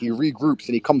back. He regroups,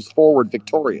 and he comes forward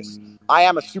victorious. I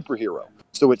am a superhero,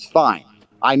 so it's fine.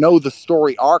 I know the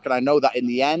story arc, and I know that in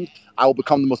the end, I will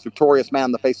become the most victorious man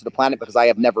on the face of the planet because I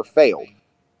have never failed.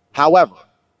 However,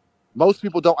 most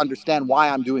people don't understand why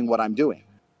I'm doing what I'm doing.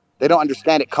 They don't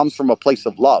understand it comes from a place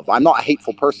of love. I'm not a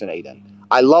hateful person, Adin.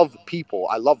 I love people.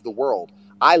 I love the world.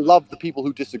 I love the people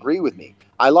who disagree with me.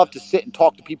 I love to sit and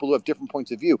talk to people who have different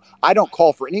points of view. I don't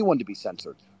call for anyone to be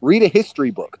censored. Read a history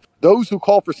book. Those who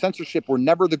call for censorship were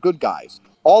never the good guys.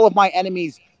 All of my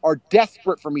enemies are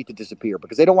desperate for me to disappear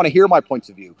because they don't want to hear my points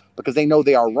of view, because they know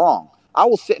they are wrong. I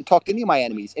will sit and talk to any of my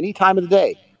enemies any time of the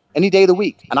day, any day of the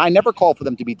week. And I never call for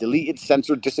them to be deleted,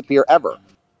 censored, disappear ever.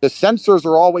 The censors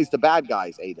are always the bad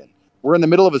guys, Adin. We're in the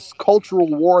middle of a cultural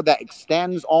war that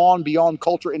extends on beyond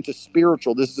culture into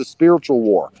spiritual. This is a spiritual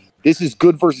war. This is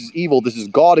good versus evil. This is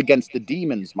God against the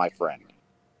demons, my friend.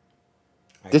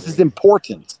 This is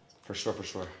important. For sure, for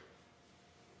sure.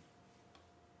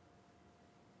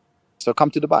 So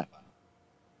come to Dubai.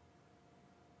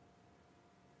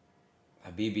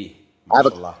 Habibi.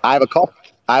 I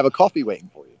have a coffee waiting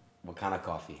for you. What kind of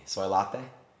coffee? Soy latte?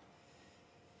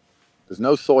 There's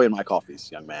no soy in my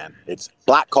coffees, young man. It's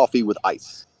black coffee with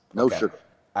ice. No sugar.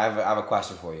 I have a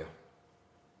question for you.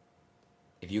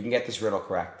 If you can get this riddle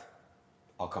correct,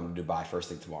 I'll come to Dubai first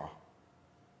thing tomorrow.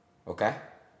 Okay?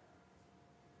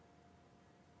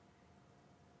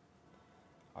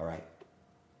 All right.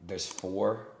 There's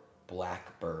 4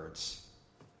 black birds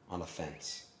on a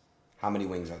fence. How many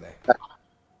wings are there?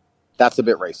 That's a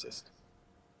bit racist.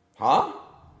 Huh?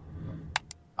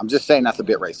 I'm just saying that's a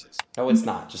bit racist. No, it's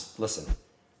not. Just listen.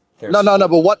 No.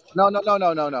 But what?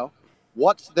 No.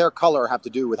 What's their color have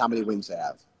to do with how many wings they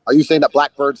have? Are you saying that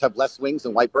black birds have less wings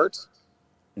than white birds?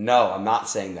 No, I'm not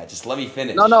saying that. Just let me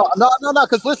finish. No.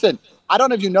 Because listen, I don't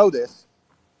know if you know this,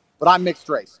 but I'm mixed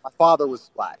race. My father was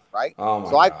black, right? Oh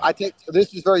my God. I take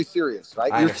this is very serious,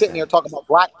 right? You're sitting here talking about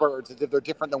black birds as if they're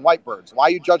different than white birds. Why are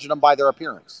you judging them by their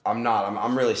appearance? I'm not.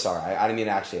 I'm really sorry. I didn't mean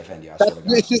to actually offend you. I swear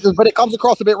to God. But it comes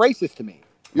across a bit racist to me.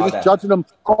 You're just judging them.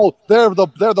 Oh, they're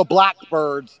the black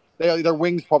birds. Their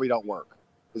wings probably don't work.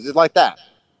 Is it like that?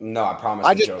 No, I promise.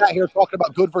 I just got here talking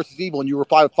about good versus evil, and you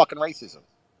reply with fucking racism.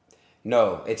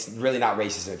 No, it's really not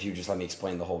racism if you just let me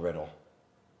explain the whole riddle.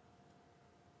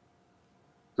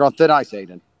 You're on thin ice,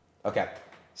 Adin. Okay,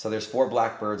 so there's 4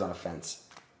 black birds on a fence.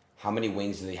 How many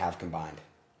wings do they have combined?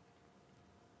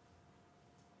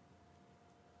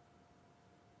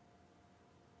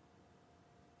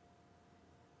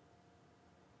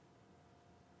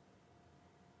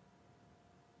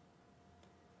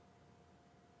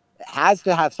 Has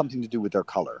to have something to do with their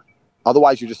color.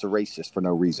 Otherwise, you're just a racist for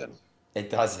no reason. It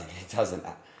doesn't. It doesn't.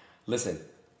 Listen,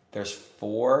 there's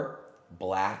 4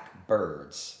 black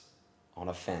birds on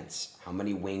a fence. How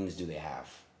many wings do they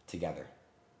have together?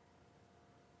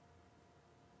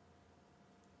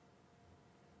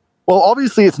 Well,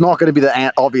 obviously, it's not going to be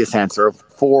the obvious answer of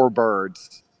 4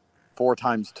 birds. 4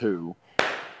 times 2.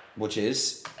 Which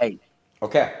is? 8.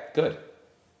 Okay, good.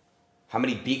 How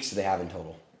many beaks do they have in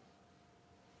total?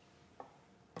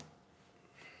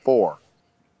 4.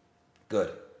 Good.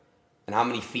 And how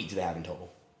many feet do they have in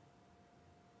total?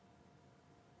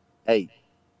 8.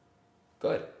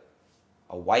 Good.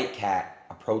 A white cat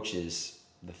approaches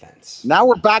the fence. Now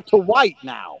we're back to white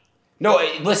now. No,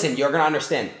 listen, you're going to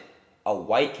understand. A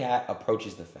white cat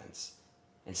approaches the fence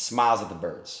and smiles at the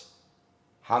birds.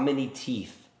 How many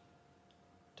teeth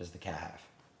does the cat have?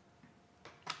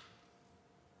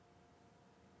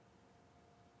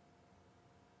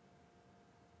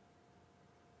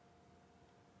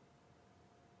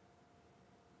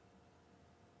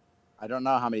 I don't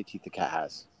know how many teeth the cat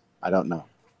has. I don't know.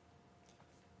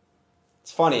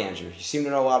 It's funny, Andrew. You seem to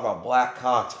know a lot about black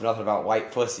cocks, but nothing about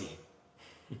white pussy.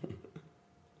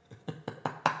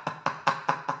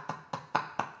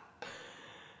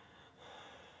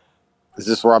 Is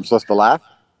this where I'm supposed to laugh?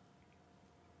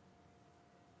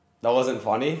 That wasn't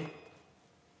funny?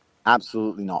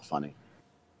 Absolutely not funny.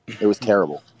 It was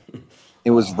terrible.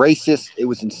 It was racist. It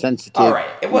was insensitive. All right.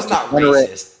 It was not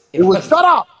racist. It was shut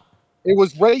up. It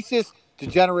was racist,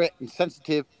 degenerate,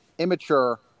 insensitive,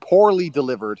 immature, poorly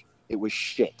delivered. It was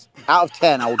shit. Out of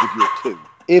 10, I will give you a 2.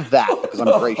 If that, because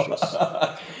I'm gracious.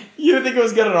 You didn't think it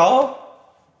was good at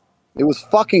all? It was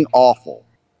fucking awful.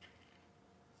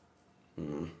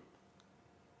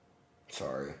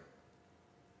 Sorry.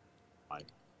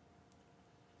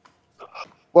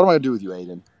 What am I gonna do with you,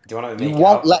 Adin? Do you want to You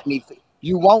won't let me.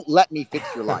 You won't let me fix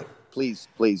your life. Please,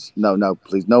 please, no,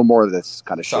 please, no more of this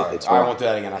kind of Sorry, shit. I won't do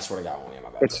that again. I swear to God, I won't. Yeah, my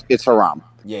bad. It's haram.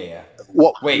 Yeah.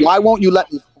 Well, Wait. Why won't you let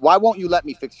me? Why won't you let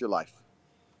me fix your life?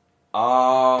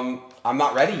 I'm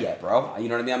not ready yet, bro. You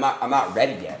know what I mean? I'm not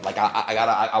ready yet. Like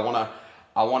I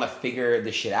wanna figure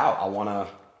this shit out. I wanna,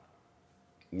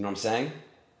 you know what I'm saying?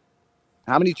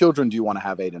 How many children do you want to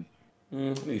have, Adin?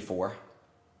 Maybe 4.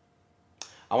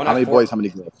 How many boys? How many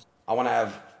girls? I want to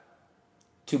have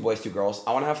 2 boys, 2 girls.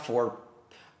 I want to have 4.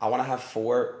 I want to have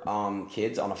 4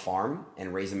 kids on a farm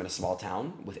and raise them in a small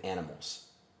town with animals.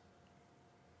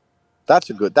 That's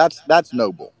a good. That's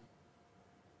noble.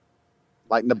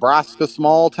 Like Nebraska,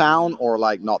 small town, or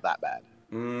like not that bad.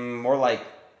 More like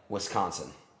Wisconsin.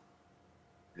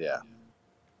 Yeah,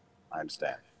 I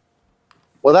understand.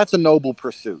 Well, that's a noble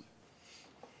pursuit.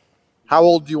 How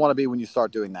old do you want to be when you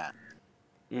start doing that?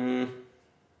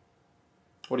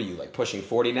 What are you, like pushing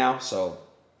 40 now? So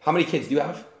how many kids do you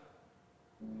have?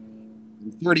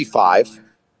 35.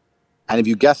 And if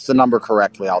you guess the number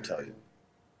correctly, I'll tell you.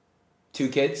 2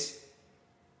 kids?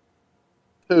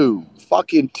 2.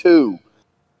 Fucking 2.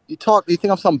 You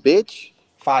think I'm some bitch?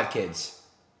 5 kids.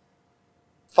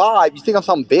 5? You think I'm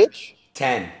some bitch?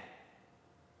 10.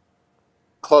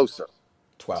 Closer.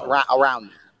 12.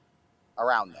 Around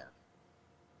there.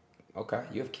 Okay,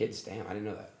 you have kids. Damn, I didn't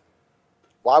know that.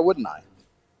 Why wouldn't I?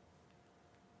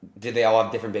 Did they all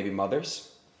have different baby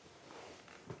mothers?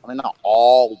 I mean, not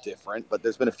all different, but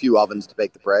there's been a few ovens to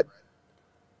bake the bread.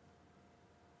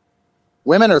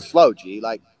 Women are slow, G.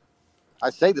 Like, I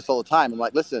say this all the time. I'm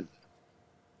like, listen,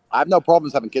 I have no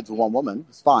problems having kids with one woman.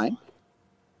 It's fine.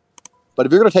 But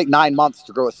if you're going to take 9 months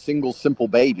to grow a single, simple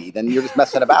baby, then you're just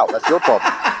messing about. That's your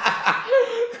problem.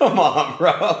 Come on,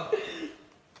 bro.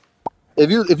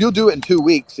 If you'll do it in 2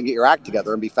 weeks and get your act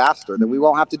together and be faster, then we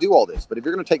won't have to do all this. But if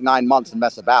you're going to take 9 months and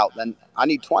mess about, then I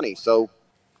need 20. So,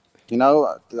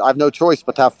 I have no choice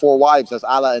but to have 4 wives as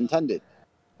Allah intended.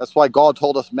 That's why God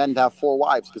told us men to have 4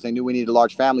 wives, because they knew we needed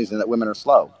large families and that women are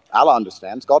slow. Allah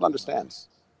understands. God understands.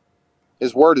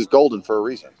 His word is golden for a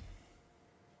reason.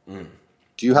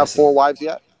 Do you have 4 wives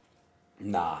yet?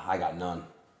 Nah, I got none.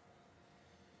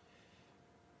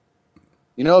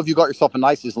 If you got yourself a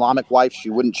nice Islamic wife,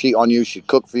 she wouldn't cheat on you. She'd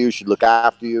cook for you. She'd look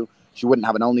after you. She wouldn't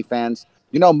have an OnlyFans.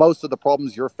 Most of the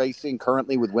problems you're facing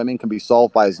currently with women can be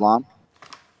solved by Islam.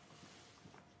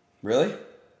 Really?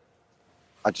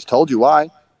 I just told you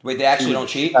why. Wait, they actually don't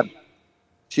cheat?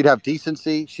 She'd have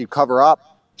decency. She'd cover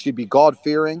up. She'd be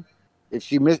God-fearing. If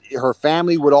her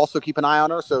family would also keep an eye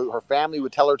on her, so her family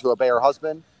would tell her to obey her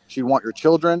husband. She'd want your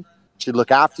children. She'd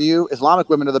look after you. Islamic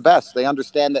women are the best. They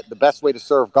understand that the best way to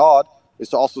serve God is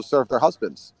to also serve their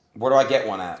husbands. Where do I get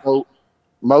one at? So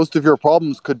most of your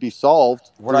problems could be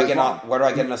solved. Where do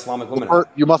I get an Islamic woman at?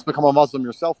 You must become a Muslim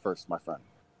yourself first, my friend.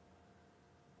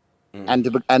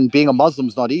 And being a Muslim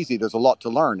is not easy. There's a lot to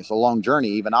learn. It's a long journey.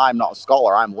 Even I'm not a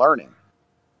scholar. I'm learning.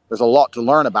 There's a lot to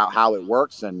learn about how it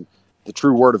works, and the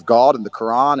true word of God and the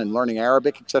Quran and learning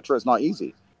Arabic, etc. is not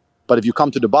easy. But if you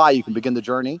come to Dubai, you can begin the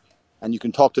journey and you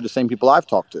can talk to the same people I've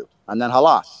talked to. And then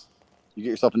halas, you get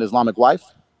yourself an Islamic wife.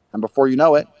 And before you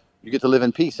know it, you get to live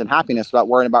in peace and happiness without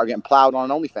worrying about getting plowed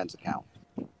on an OnlyFans account.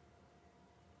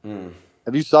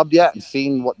 Have you subbed yet and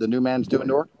seen what the new man's doing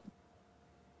to her?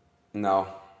 No.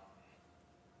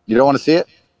 You don't want to see it?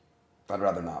 I'd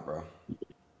rather not, bro.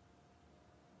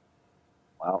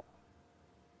 Well,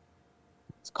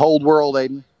 it's a cold world,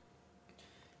 Adin.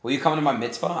 Will you come to my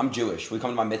mitzvah? I'm Jewish. Will you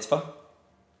come to my mitzvah?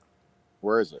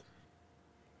 Where is it?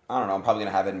 I don't know. I'm probably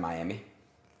going to have it in Miami.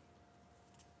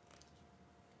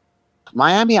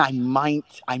 Miami, I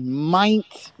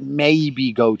might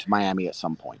maybe go to Miami at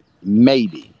some point.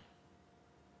 Maybe.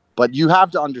 But you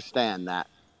have to understand that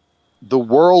the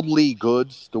worldly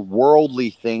goods, the worldly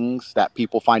things that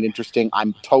people find interesting,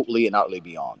 I'm totally and utterly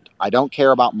beyond. I don't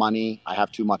care about money. I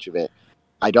have too much of it.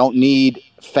 I don't need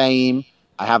fame.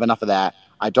 I have enough of that.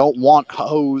 I don't want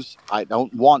hoes. I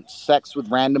don't want sex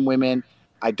with random women.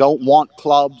 I don't want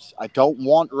clubs. I don't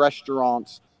want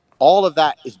restaurants. All of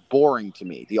that is boring to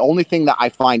me. The only thing that I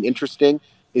find interesting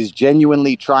is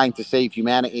genuinely trying to save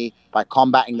humanity by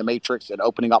combating the Matrix and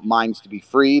opening up minds to be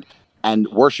freed. and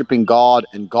worshiping God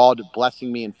and God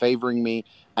blessing me and favoring me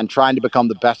and trying to become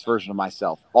the best version of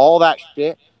myself. All that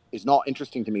shit is not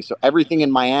interesting to me. So everything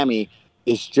in Miami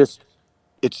is just,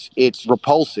 it's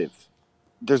repulsive.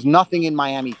 There's nothing in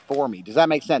Miami for me. Does that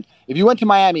make sense? If you went to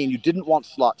Miami and you didn't want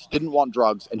sluts, didn't want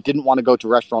drugs, and didn't want to go to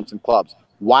restaurants and clubs,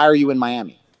 why are you in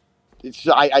Miami?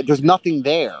 There's nothing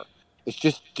there. It's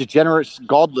just degenerate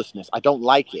godlessness. I don't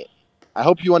like it. I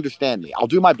hope you understand me. I'll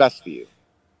do my best for you,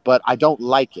 but I don't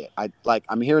like it.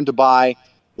 I'm here in Dubai.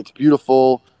 It's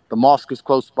beautiful. The mosque is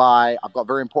close by. I've got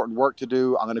very important work to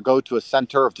do. I'm going to go to a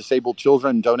center of disabled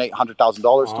children and donate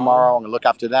 $100,000 tomorrow. I'm going to look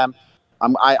after them.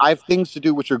 I have things to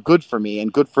do which are good for me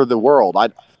and good for the world.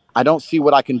 I don't see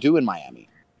what I can do in Miami.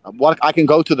 What I can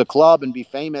go to the club and be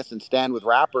famous and stand with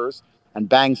rappers and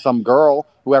bang some girl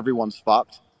who everyone's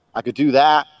fucked. I could do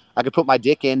that. I could put my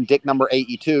dick in, dick number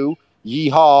 82.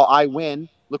 Yeehaw, I win.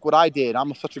 Look what I did.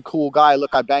 I'm such a cool guy.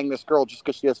 Look, I banged this girl just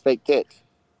because she has fake tits.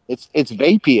 It's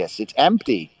vapious. It's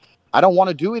empty. I don't want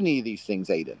to do any of these things,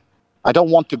 Adin. I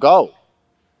don't want to go.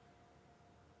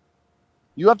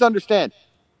 You have to understand.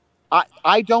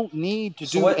 I don't need to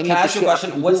do any can I of ask the you a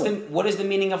shit. question? What is the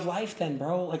meaning of life then,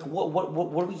 bro? Like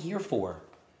what are we here for?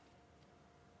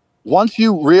 Once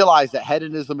you realize that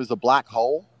hedonism is a black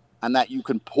hole and that you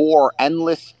can pour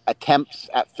endless attempts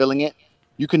at filling it,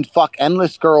 you can fuck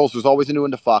endless girls. There's always a new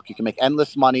one to fuck. You can make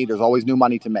endless money. There's always new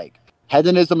money to make.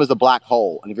 Hedonism is a black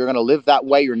hole. And if you're going to live that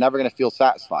way, you're never going to feel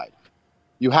satisfied.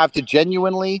 You have to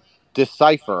genuinely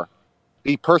decipher,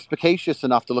 be perspicacious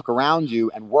enough to look around you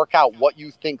and work out what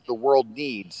you think the world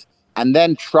needs. And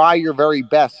then try your very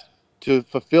best to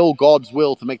fulfill God's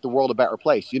will to make the world a better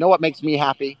place. You know what makes me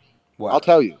happy? What? I'll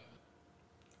tell you.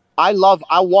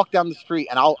 I'll walk down the street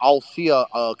and I'll see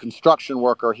a construction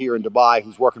worker here in Dubai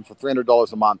who's working for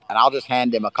 $300 a month, and I'll just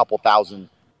hand him a couple thousand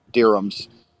dirhams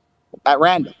at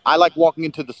random. I like walking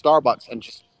into the Starbucks and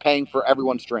just paying for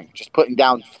everyone's drink, just putting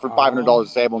down for $500 to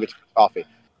say everyone gets coffee.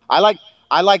 I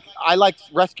like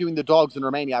rescuing the dogs in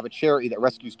Romania. I have a charity that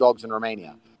rescues dogs in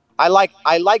Romania. I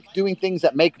like doing things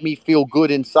that make me feel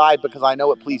good inside because I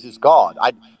know it pleases God.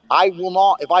 I will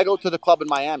not, if I go to the club in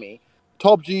Miami,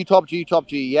 top G,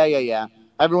 yeah.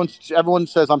 Everyone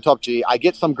says I'm top G. I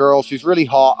get some girl, she's really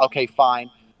hot. Okay, fine.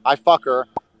 I fuck her.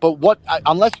 But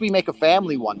unless we make a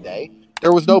family one day,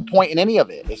 there was no point in any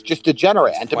of it. It's just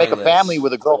degenerate. And to make a family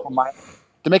with a girl from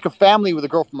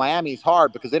Miami is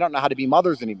hard because they don't know how to be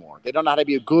mothers anymore. They don't know how to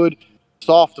be a good,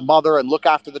 soft mother and look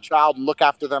after the child and look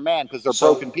after their man because they're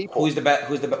broken people. Who's the best?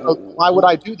 So why would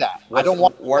I do that? I don't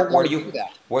want to do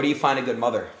that. Where do you find a good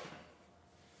mother?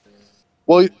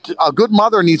 Well, a good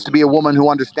mother needs to be a woman who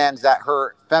understands that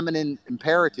her feminine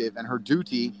imperative and her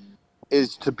duty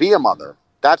is to be a mother.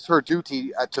 That's her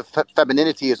duty to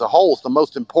femininity as a whole. It's the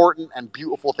most important and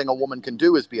beautiful thing a woman can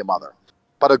do is be a mother.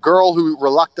 But a girl who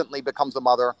reluctantly becomes a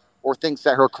mother or thinks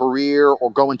that her career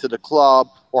or going to the club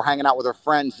or hanging out with her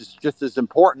friends is just as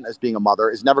important as being a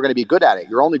mother is never going to be good at it.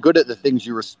 You're only good at the things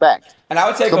you respect. And I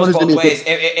would say it goes both ways.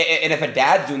 And if a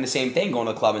dad's doing the same thing, going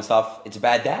to the club and stuff, it's a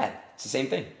bad dad. It's the same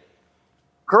thing.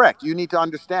 Correct. You need to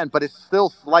understand, but it's still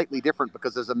slightly different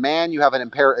because as a man, you have an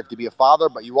imperative to be a father,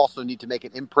 but you also need to make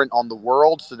an imprint on the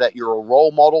world so that you're a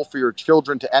role model for your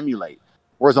children to emulate.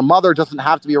 Whereas a mother doesn't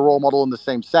have to be a role model in the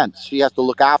same sense. She has to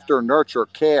look after, nurture,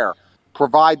 care,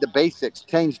 provide the basics,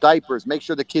 change diapers, make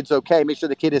sure the kid's okay, make sure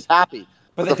the kid is happy.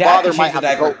 But the dad can change the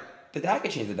diaper. The dad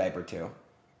can change the diaper too.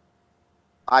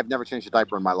 I've never changed a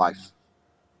diaper in my life.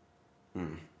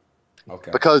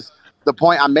 Okay. Because the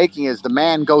point I'm making is the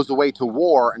man goes away to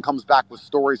war and comes back with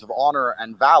stories of honor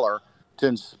and valor to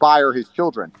inspire his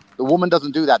children. The woman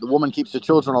doesn't do that. The woman keeps the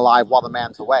children alive while the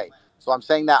man's away. So I'm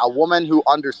saying that a woman who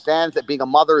understands that being a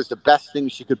mother is the best thing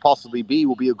she could possibly be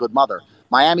will be a good mother.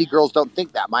 Miami girls don't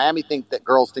think that. Miami think that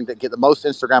girls think that get the most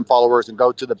Instagram followers and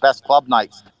go to the best club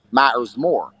nights matters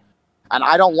more. And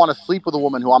I don't want to sleep with a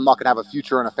woman who I'm not going to have a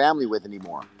future and a family with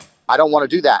anymore. I don't want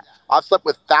to do that. I've slept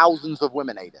with thousands of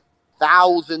women, Adin.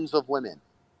 Thousands of women.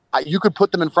 You could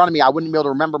put them in front of me. I wouldn't be able to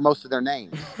remember most of their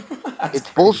names. It's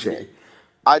bullshit.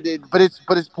 But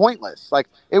it's pointless. Like,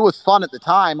 it was fun at the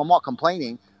time. I'm not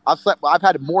complaining. I've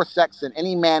had more sex than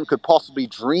any man could possibly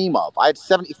dream of. I had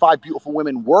 75 beautiful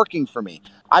women working for me.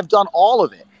 I've done all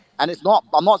of it. And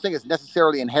I'm not saying it's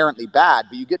necessarily inherently bad,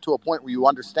 but you get to a point where you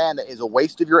understand that it's a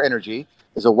waste of your energy,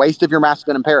 it's a waste of your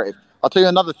masculine imperative. I'll tell you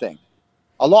another thing.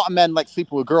 A lot of men like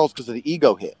sleeping with girls because of the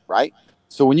ego hit, right?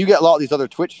 So when you get a lot of these other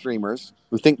Twitch streamers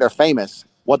who think they're famous,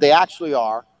 what they actually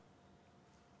are,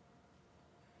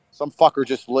 some fucker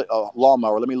just lit a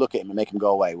lawnmower. Let me look at him and make him go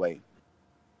away. Wait.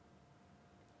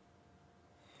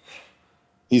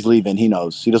 He's leaving. He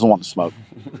knows. He doesn't want to smoke.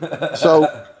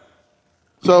 So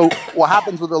So what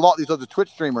happens with a lot of these other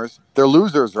Twitch streamers, they're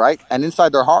losers, right? And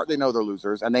inside their heart, they know they're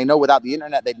losers. And they know without the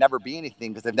internet, they'd never be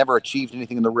anything because they've never achieved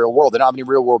anything in the real world. They don't have any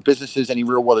real world businesses, any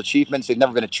real world achievements. They've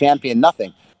never been a champion,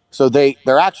 nothing. So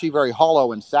they're actually very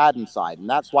hollow and sad inside. And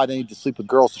that's why they need to sleep with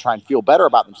girls to try and feel better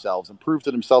about themselves and prove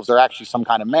to themselves they're actually some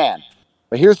kind of man.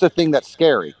 But here's the thing that's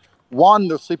scary. One,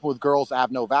 they're sleeping with girls that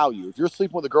have no value. If you're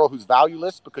sleeping with a girl who's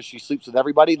valueless because she sleeps with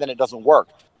everybody, then it doesn't work.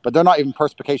 But they're not even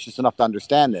perspicacious enough to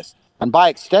understand this. And by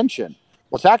extension,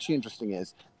 what's actually interesting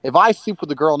is if I sleep with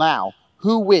a girl now,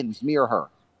 who wins, me or her?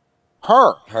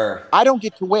 Her. I don't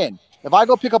get to win. If I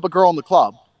go pick up a girl in the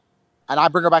club and I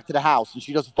bring her back to the house and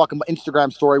she does a fucking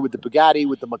Instagram story with the Bugatti,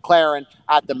 with the McLaren,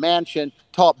 at the mansion,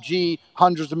 top G,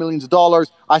 hundreds of millions of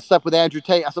dollars. I slept with Andrew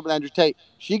Tate.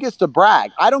 She gets to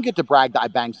brag. I don't get to brag that I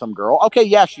banged some girl. Okay,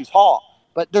 yeah, she's hot.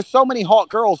 But there's so many hot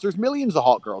girls. There's millions of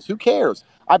hot girls. Who cares?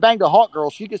 I banged a hot girl.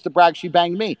 She gets to brag she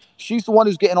banged me. She's the one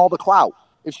who's getting all the clout.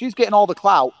 If she's getting all the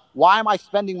clout, why am I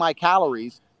spending my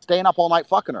calories staying up all night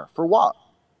fucking her? For what?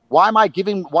 Why am I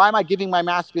giving my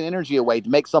masculine energy away to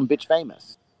make some bitch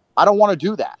famous? I don't want to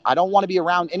do that. I don't want to be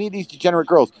around any of these degenerate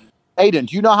girls. Adin,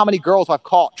 do you know how many girls I've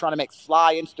caught trying to make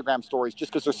sly Instagram stories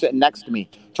just because they're sitting next to me,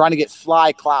 trying to get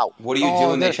sly clout? What do you do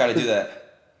when they try to do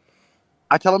that?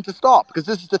 I tell them to stop, because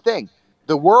this is the thing.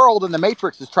 The world and the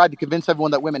Matrix has tried to convince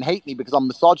everyone that women hate me because I'm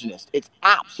misogynist. It's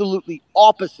absolutely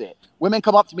opposite. Women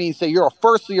come up to me and say, you're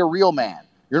firstly a real man.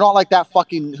 You're not like that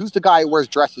fucking, who's the guy who wears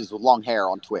dresses with long hair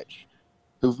on Twitch?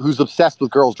 Who's obsessed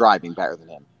with girls driving better than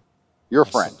him? Your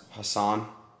friend. Hassan?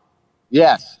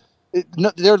 Yes.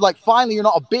 They're like, finally, you're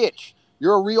not a bitch.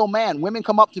 You're a real man. Women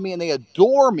come up to me and they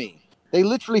adore me. They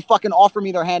literally fucking offer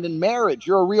me their hand in marriage.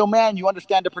 You're a real man. You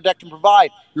understand to protect and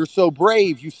provide. You're so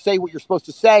brave. You say what you're supposed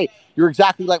to say. You're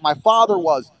exactly like my father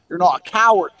was. You're not a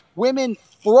coward. Women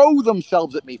throw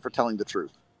themselves at me for telling the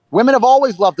truth. Women have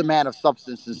always loved a man of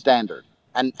substance and standard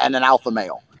and an alpha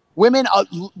male. Women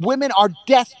are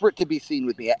desperate to be seen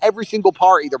with me. At every single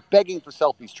party, they're begging for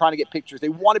selfies, trying to get pictures. They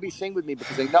want to be seen with me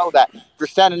because they know that if you're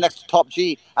standing next to Top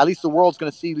G, at least the world's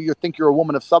going to see you think you're a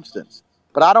woman of substance.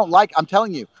 But I'm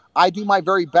telling you, I do my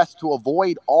very best to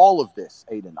avoid all of this,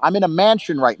 Adin. I'm in a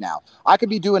mansion right now. I could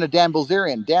be doing a Dan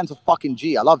Bilzerian. Dan's a fucking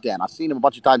G. I love Dan. I've seen him a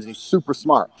bunch of times and he's super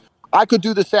smart. I could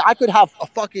do the same. I could have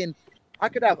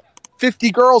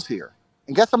 50 girls here.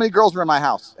 And guess how many girls are in my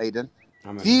house, Adin?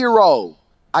 0.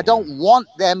 I don't want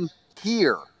them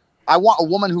here. I want a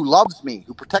woman who loves me,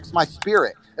 who protects my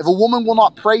spirit. If a woman will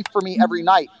not pray for me every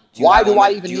night, why do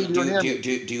I even need her near me?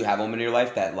 Do you have a woman in your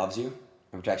life that loves you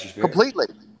and protects your spirit? Completely.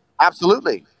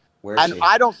 Absolutely. Where is she?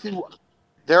 I don't see,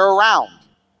 they're around,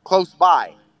 close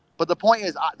by. But the point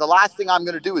is, the last thing I'm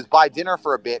going to do is buy dinner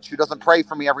for a bitch who doesn't pray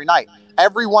for me every night.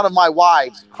 Every one of my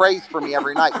wives prays for me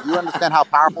every night. Do you understand how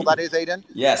powerful that is, Adin?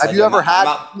 Yes. Have you ever had?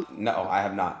 No, I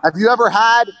have not. Have you ever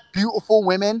had beautiful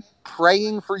women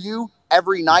praying for you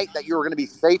every night that you were going to be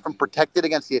safe and protected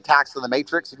against the attacks of the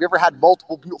Matrix? Have you ever had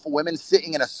multiple beautiful women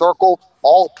sitting in a circle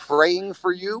all praying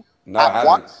for you at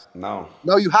once? No.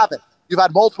 No, you haven't. You've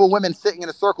had multiple women sitting in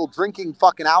a circle drinking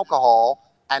fucking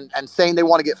alcohol and saying they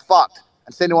want to get fucked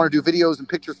and saying they want to do videos and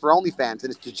pictures for OnlyFans, and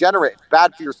it's degenerate. It's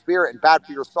bad for your spirit and bad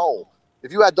for your soul.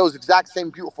 If you had those exact same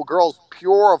beautiful girls,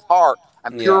 pure of heart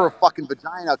and pure of fucking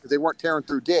vagina because they weren't tearing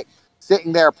through dick,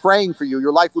 sitting there praying for you,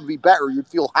 your life would be better. You'd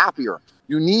feel happier.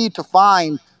 You need to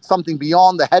find something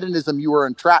beyond the hedonism you were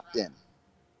entrapped in.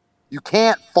 You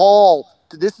can't fall.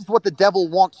 This is what the devil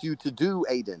wants you to do,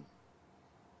 Adin.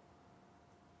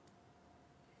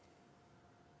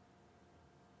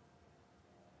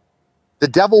 The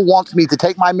devil wants me to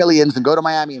take my millions and go to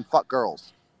Miami and fuck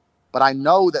girls. But I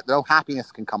know that no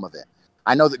happiness can come of it.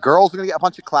 I know that girls are going to get a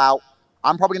bunch of clout.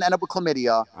 I'm probably going to end up with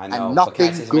chlamydia. I know. And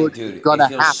nothing good is going to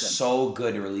happen. It feels so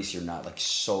good to release your nut. Like,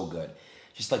 so good.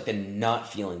 Just like the nut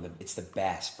feeling. It's the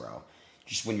best, bro.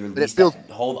 Just when you release that.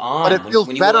 Hold on. But it feels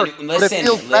better. But it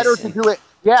feels better to do it.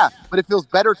 Yeah, but it feels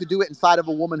better to do it inside of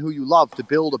a woman who you love to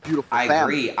build a beautiful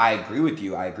family. I agree with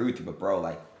you. But, bro,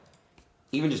 like,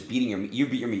 even just beating your meat. You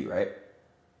beat your meat, right?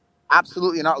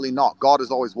 Absolutely and utterly not. God is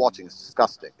always watching. It's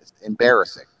disgusting. It's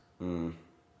embarrassing.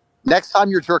 Next time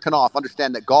you're jerking off,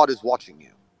 understand that God is watching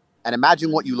you. And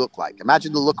imagine what you look like.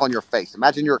 Imagine the look on your face.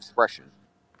 Imagine your expression.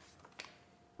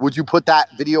 Would you put that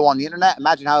video on the internet?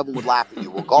 Imagine how everyone would laugh at you.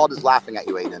 Well, God is laughing at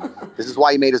you, Adin. This is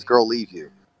why he made his girl leave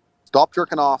you. Stop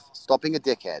jerking off. Stop being a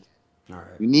dickhead. All right.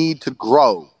 You need to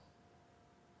grow.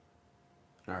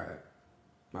 All right.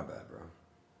 My bad, bro.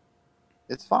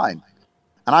 It's fine.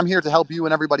 And I'm here to help you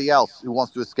and everybody else who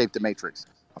wants to escape the Matrix.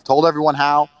 I've told everyone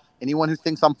how. Anyone who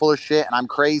thinks I'm full of shit and I'm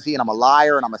crazy and I'm a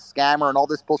liar and I'm a scammer and all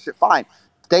this bullshit, fine.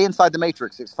 Stay inside the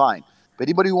Matrix. It's fine. But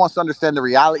anybody who wants to understand the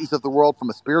realities of the world from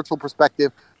a spiritual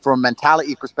perspective, from a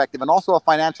mentality perspective, and also a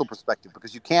financial perspective,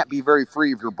 because you can't be very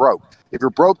free if you're broke. If you're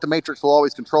broke, the matrix will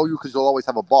always control you because you'll always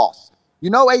have a boss.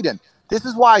 You know, Adin, this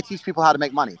is why I teach people how to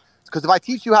make money. Because if I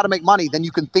teach you how to make money, then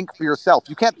you can think for yourself.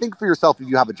 You can't think for yourself if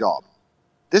you have a job.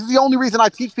 This is the only reason I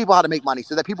teach people how to make money,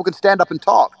 so that people can stand up and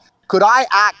talk. Could I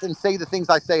act and say the things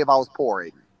I say if I was poor,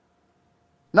 Adin?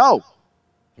 No.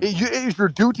 It is your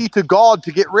duty to God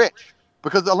to get rich.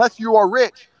 Because unless you are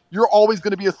rich, you're always going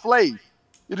to be a slave.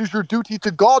 It is your duty to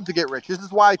God to get rich. This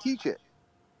is why I teach it.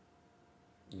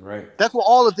 Right. That's what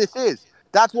all of this is.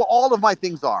 That's what all of my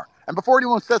things are. And before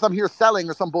anyone says I'm here selling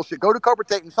or some bullshit, go to Cobra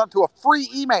Tate and send to a free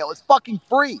email. It's fucking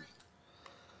free.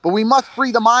 But we must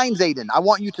free the minds, Adin. I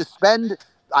want you to spend,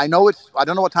 I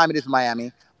don't know what time it is in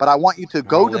Miami, but I want you to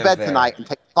go to bed tonight and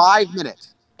take 5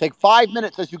 minutes. Take 5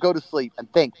 minutes as you go to sleep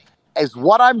and think, is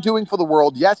what I'm doing for the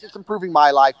world, yes, it's improving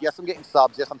my life, yes, I'm getting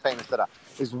subs, yes, I'm famous,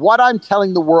 is what I'm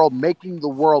telling the world making the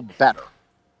world better?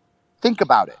 Think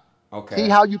about it. Okay. See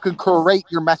how you can curate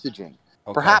your messaging.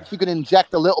 Okay. Perhaps you can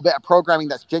inject a little bit of programming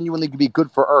that's genuinely going to be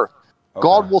good for Earth. Okay.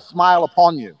 God will smile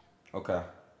upon you. Okay.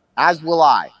 As will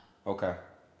I. Okay.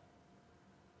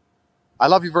 I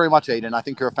love you very much, Adin. I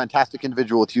think you're a fantastic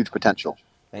individual with huge potential.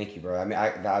 Thank you, bro. I mean,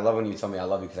 I love when you tell me I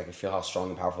love you because I can feel how strong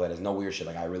and powerful that is. No weird shit.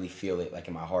 Like I really feel it, like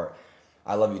in my heart.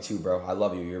 I love you too, bro. I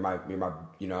love you. You're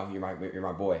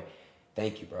my boy.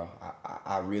 Thank you, bro.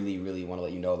 I really, really want to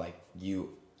let you know, like you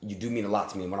do mean a lot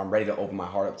to me. And when I'm ready to open my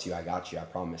heart up to you, I got you. I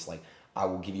promise. Like I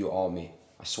will give you all me.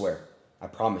 I swear. I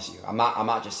promise you. I'm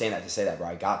not just saying that to say that, bro.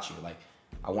 I got you. Like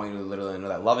I want you to literally know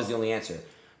that love is the only answer.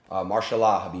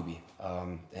 Mashallah, Habibi.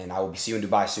 And I will see you in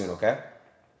Dubai soon. Okay.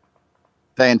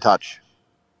 Stay in touch.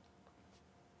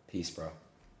 Peace, bro.